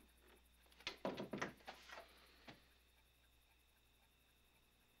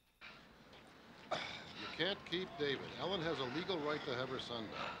 You can't keep David. Ellen has a legal right to have her son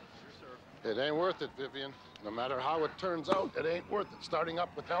back. It ain't worth it, Vivian. No matter how it turns out, it ain't worth it. Starting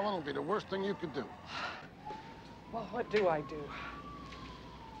up with Ellen will be the worst thing you could do. Well, what do I do?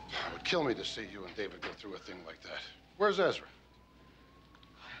 It would kill me to see you and David go through a thing like that. Where's Ezra?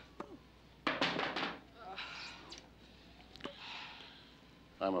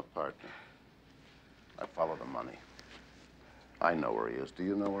 I'm a partner. I follow the money. I know where he is. Do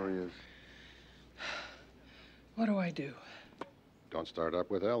you know where he is? What do I do? Don't start up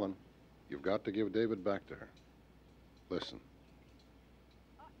with Ellen. You've got to give David back to her. Listen.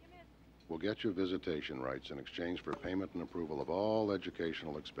 We'll get you visitation rights in exchange for payment and approval of all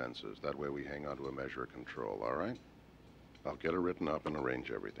educational expenses. That way we hang on to a measure of control, all right? I'll get it written up and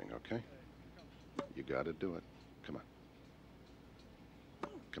arrange everything, okay? You got to do it. Come on.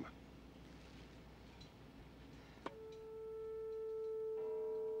 Come on.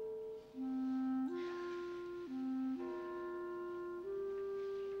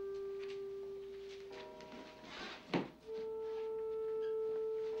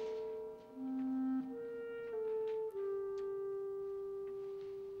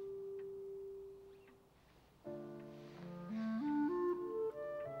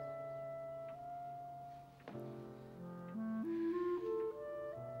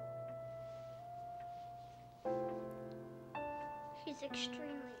 She's extremely late.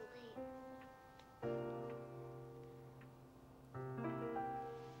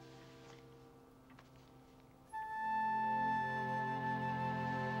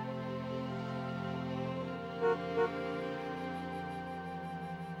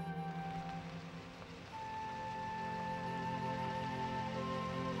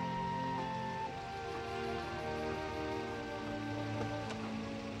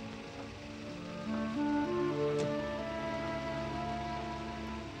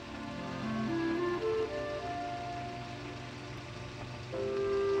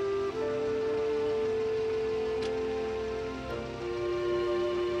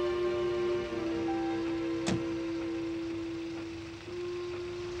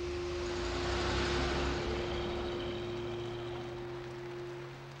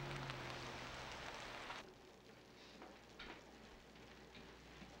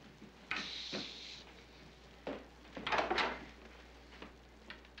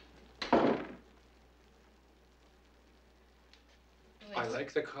 I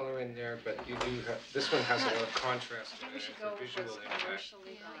like the color in there, but you do have, this one has a lot of contrast in it for visual impact.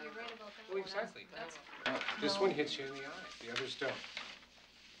 Well, exactly. This one hits you in the eye, the others don't.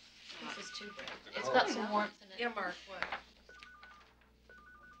 This is too bright. The It's color. got some warmth in it. Yeah, Mark, what?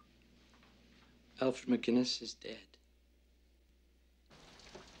 Alfred McGuinness is dead.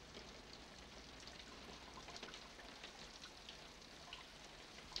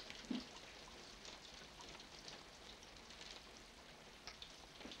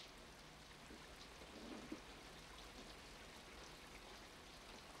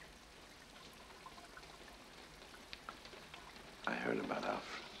 heard about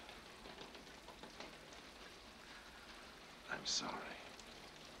Alfred. I'm sorry.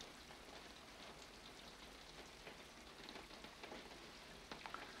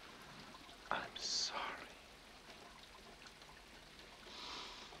 I'm sorry.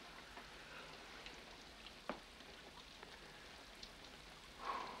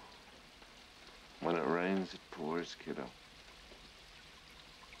 When it rains, it pours, kiddo.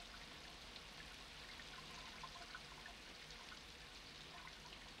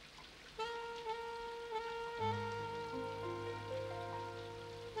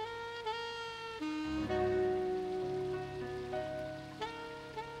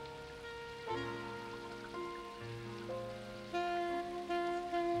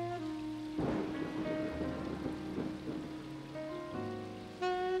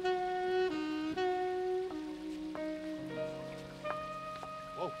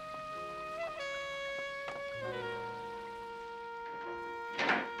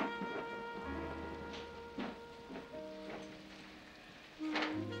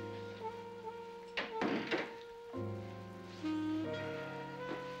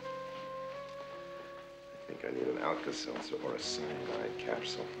 I need an Alka-Seltzer or a cyanide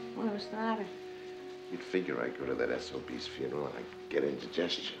capsule. What was the matter? You'd figure I'd go to that SOB's funeral and I'd get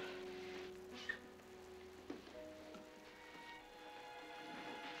indigestion.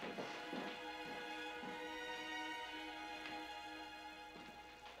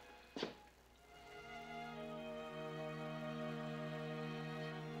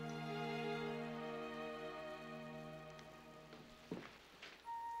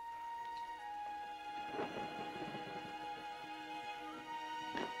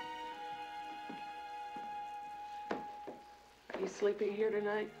 Are you sleeping here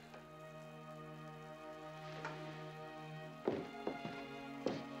tonight? Of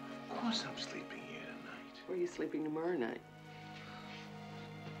course I'm sleeping here tonight. Where are you sleeping tomorrow night?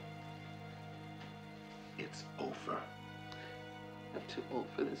 It's over. I'm too old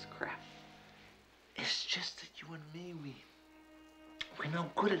for this crap. It's just that you and me, we're no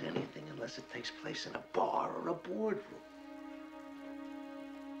good at anything unless it takes place in a bar or a boardroom.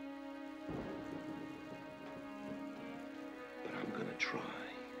 But I'm gonna try.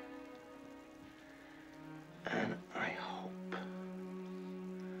 And I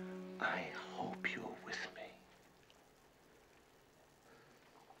hope you're with me.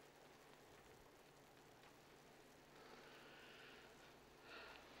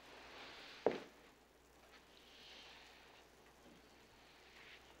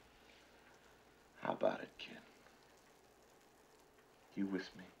 How about it, kid? You with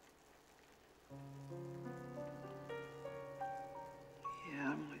me?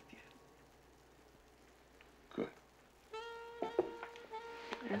 Yeah, I'm with you. Good.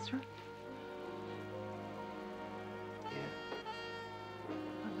 Ezra? Yeah.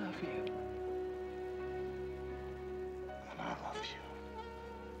 I love you. And I love you.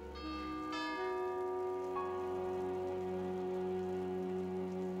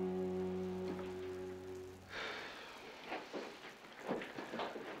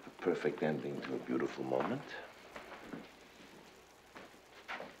 A perfect ending to a beautiful moment.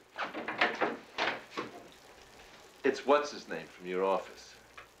 It's what's his name from your office.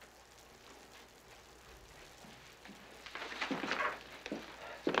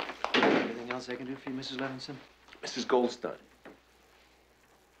 Anything else I can do for you, Mrs. Levinson? Mrs. Goldstine.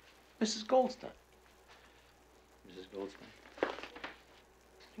 Mrs. Goldstine. Mrs. Goldstine.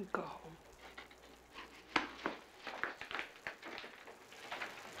 You go home.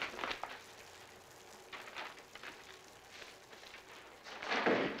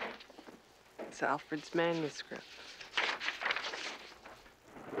 It's Alfred's manuscript.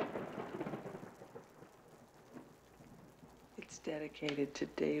 It's dedicated to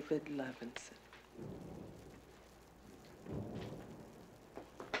David Levinson.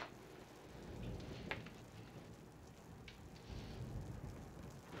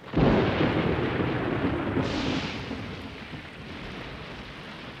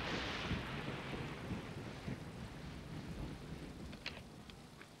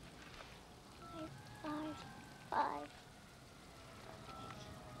 Five.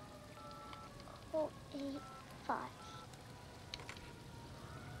 4, 8, 5.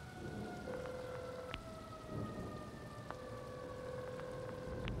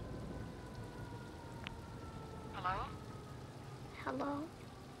 Hello? Hello?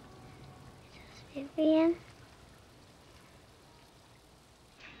 Is this Vivian?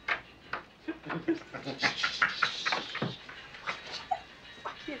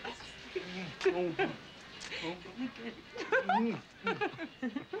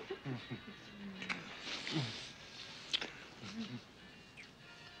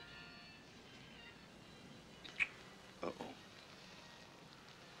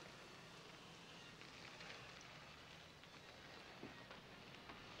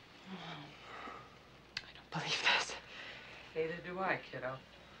 believe this. Neither do I, kiddo.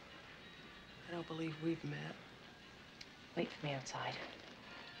 I don't believe we've met. Wait for me outside.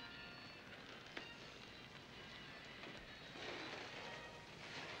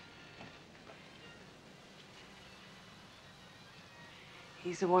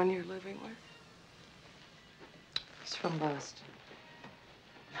 He's the one you're living with? He's from Boston.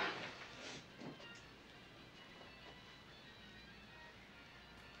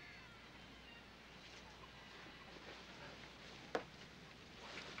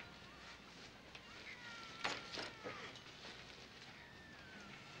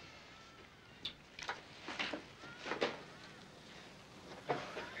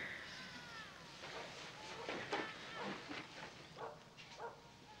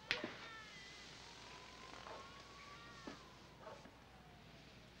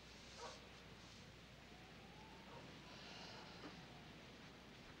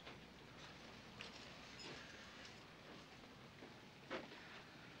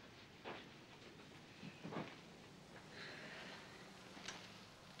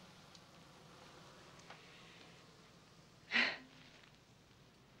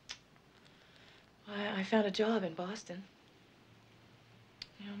 I found a job in Boston.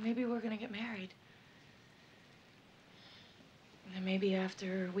 You know, maybe we're gonna get married. And then maybe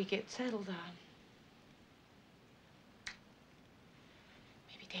after we get settled on,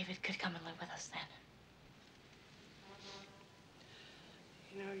 maybe David could come and live with us then.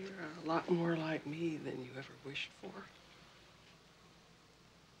 You know, you're a lot more like me than you ever wished for.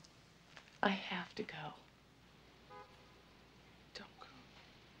 I have to go. Don't go.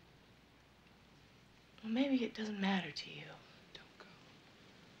 Well, maybe it doesn't matter to you. Don't go.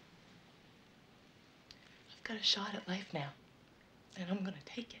 I've got a shot at life now, and I'm gonna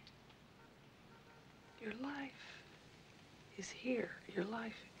take it. Your life is here. Your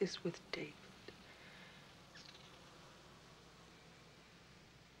life is with David.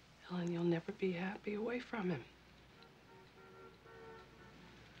 Ellen, you'll never be happy away from him.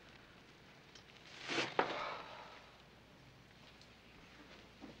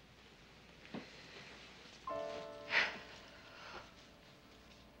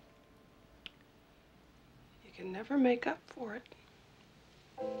 You can never make up for it.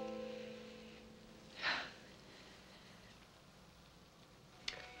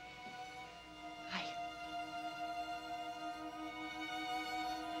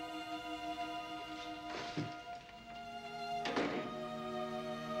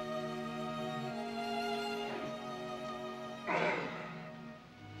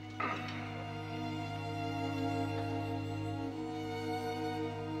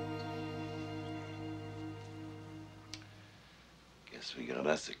 Guess we got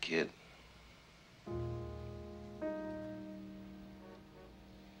us a kid.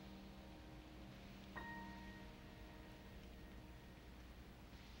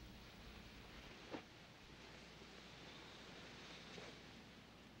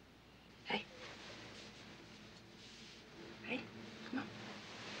 Hey. Hey, come on.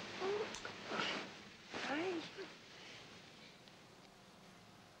 Hi.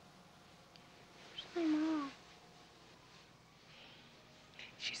 Where's my mom?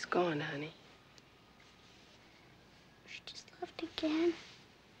 She's gone, honey. She just left again.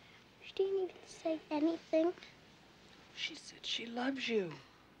 She didn't even say anything. She said she loves you.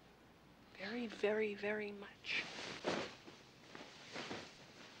 Very, very, very much.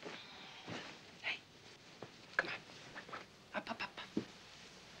 Hey, come on. Up, up, up.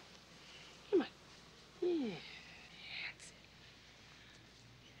 Come on. Yeah, that's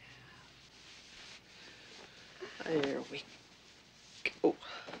it. There we go.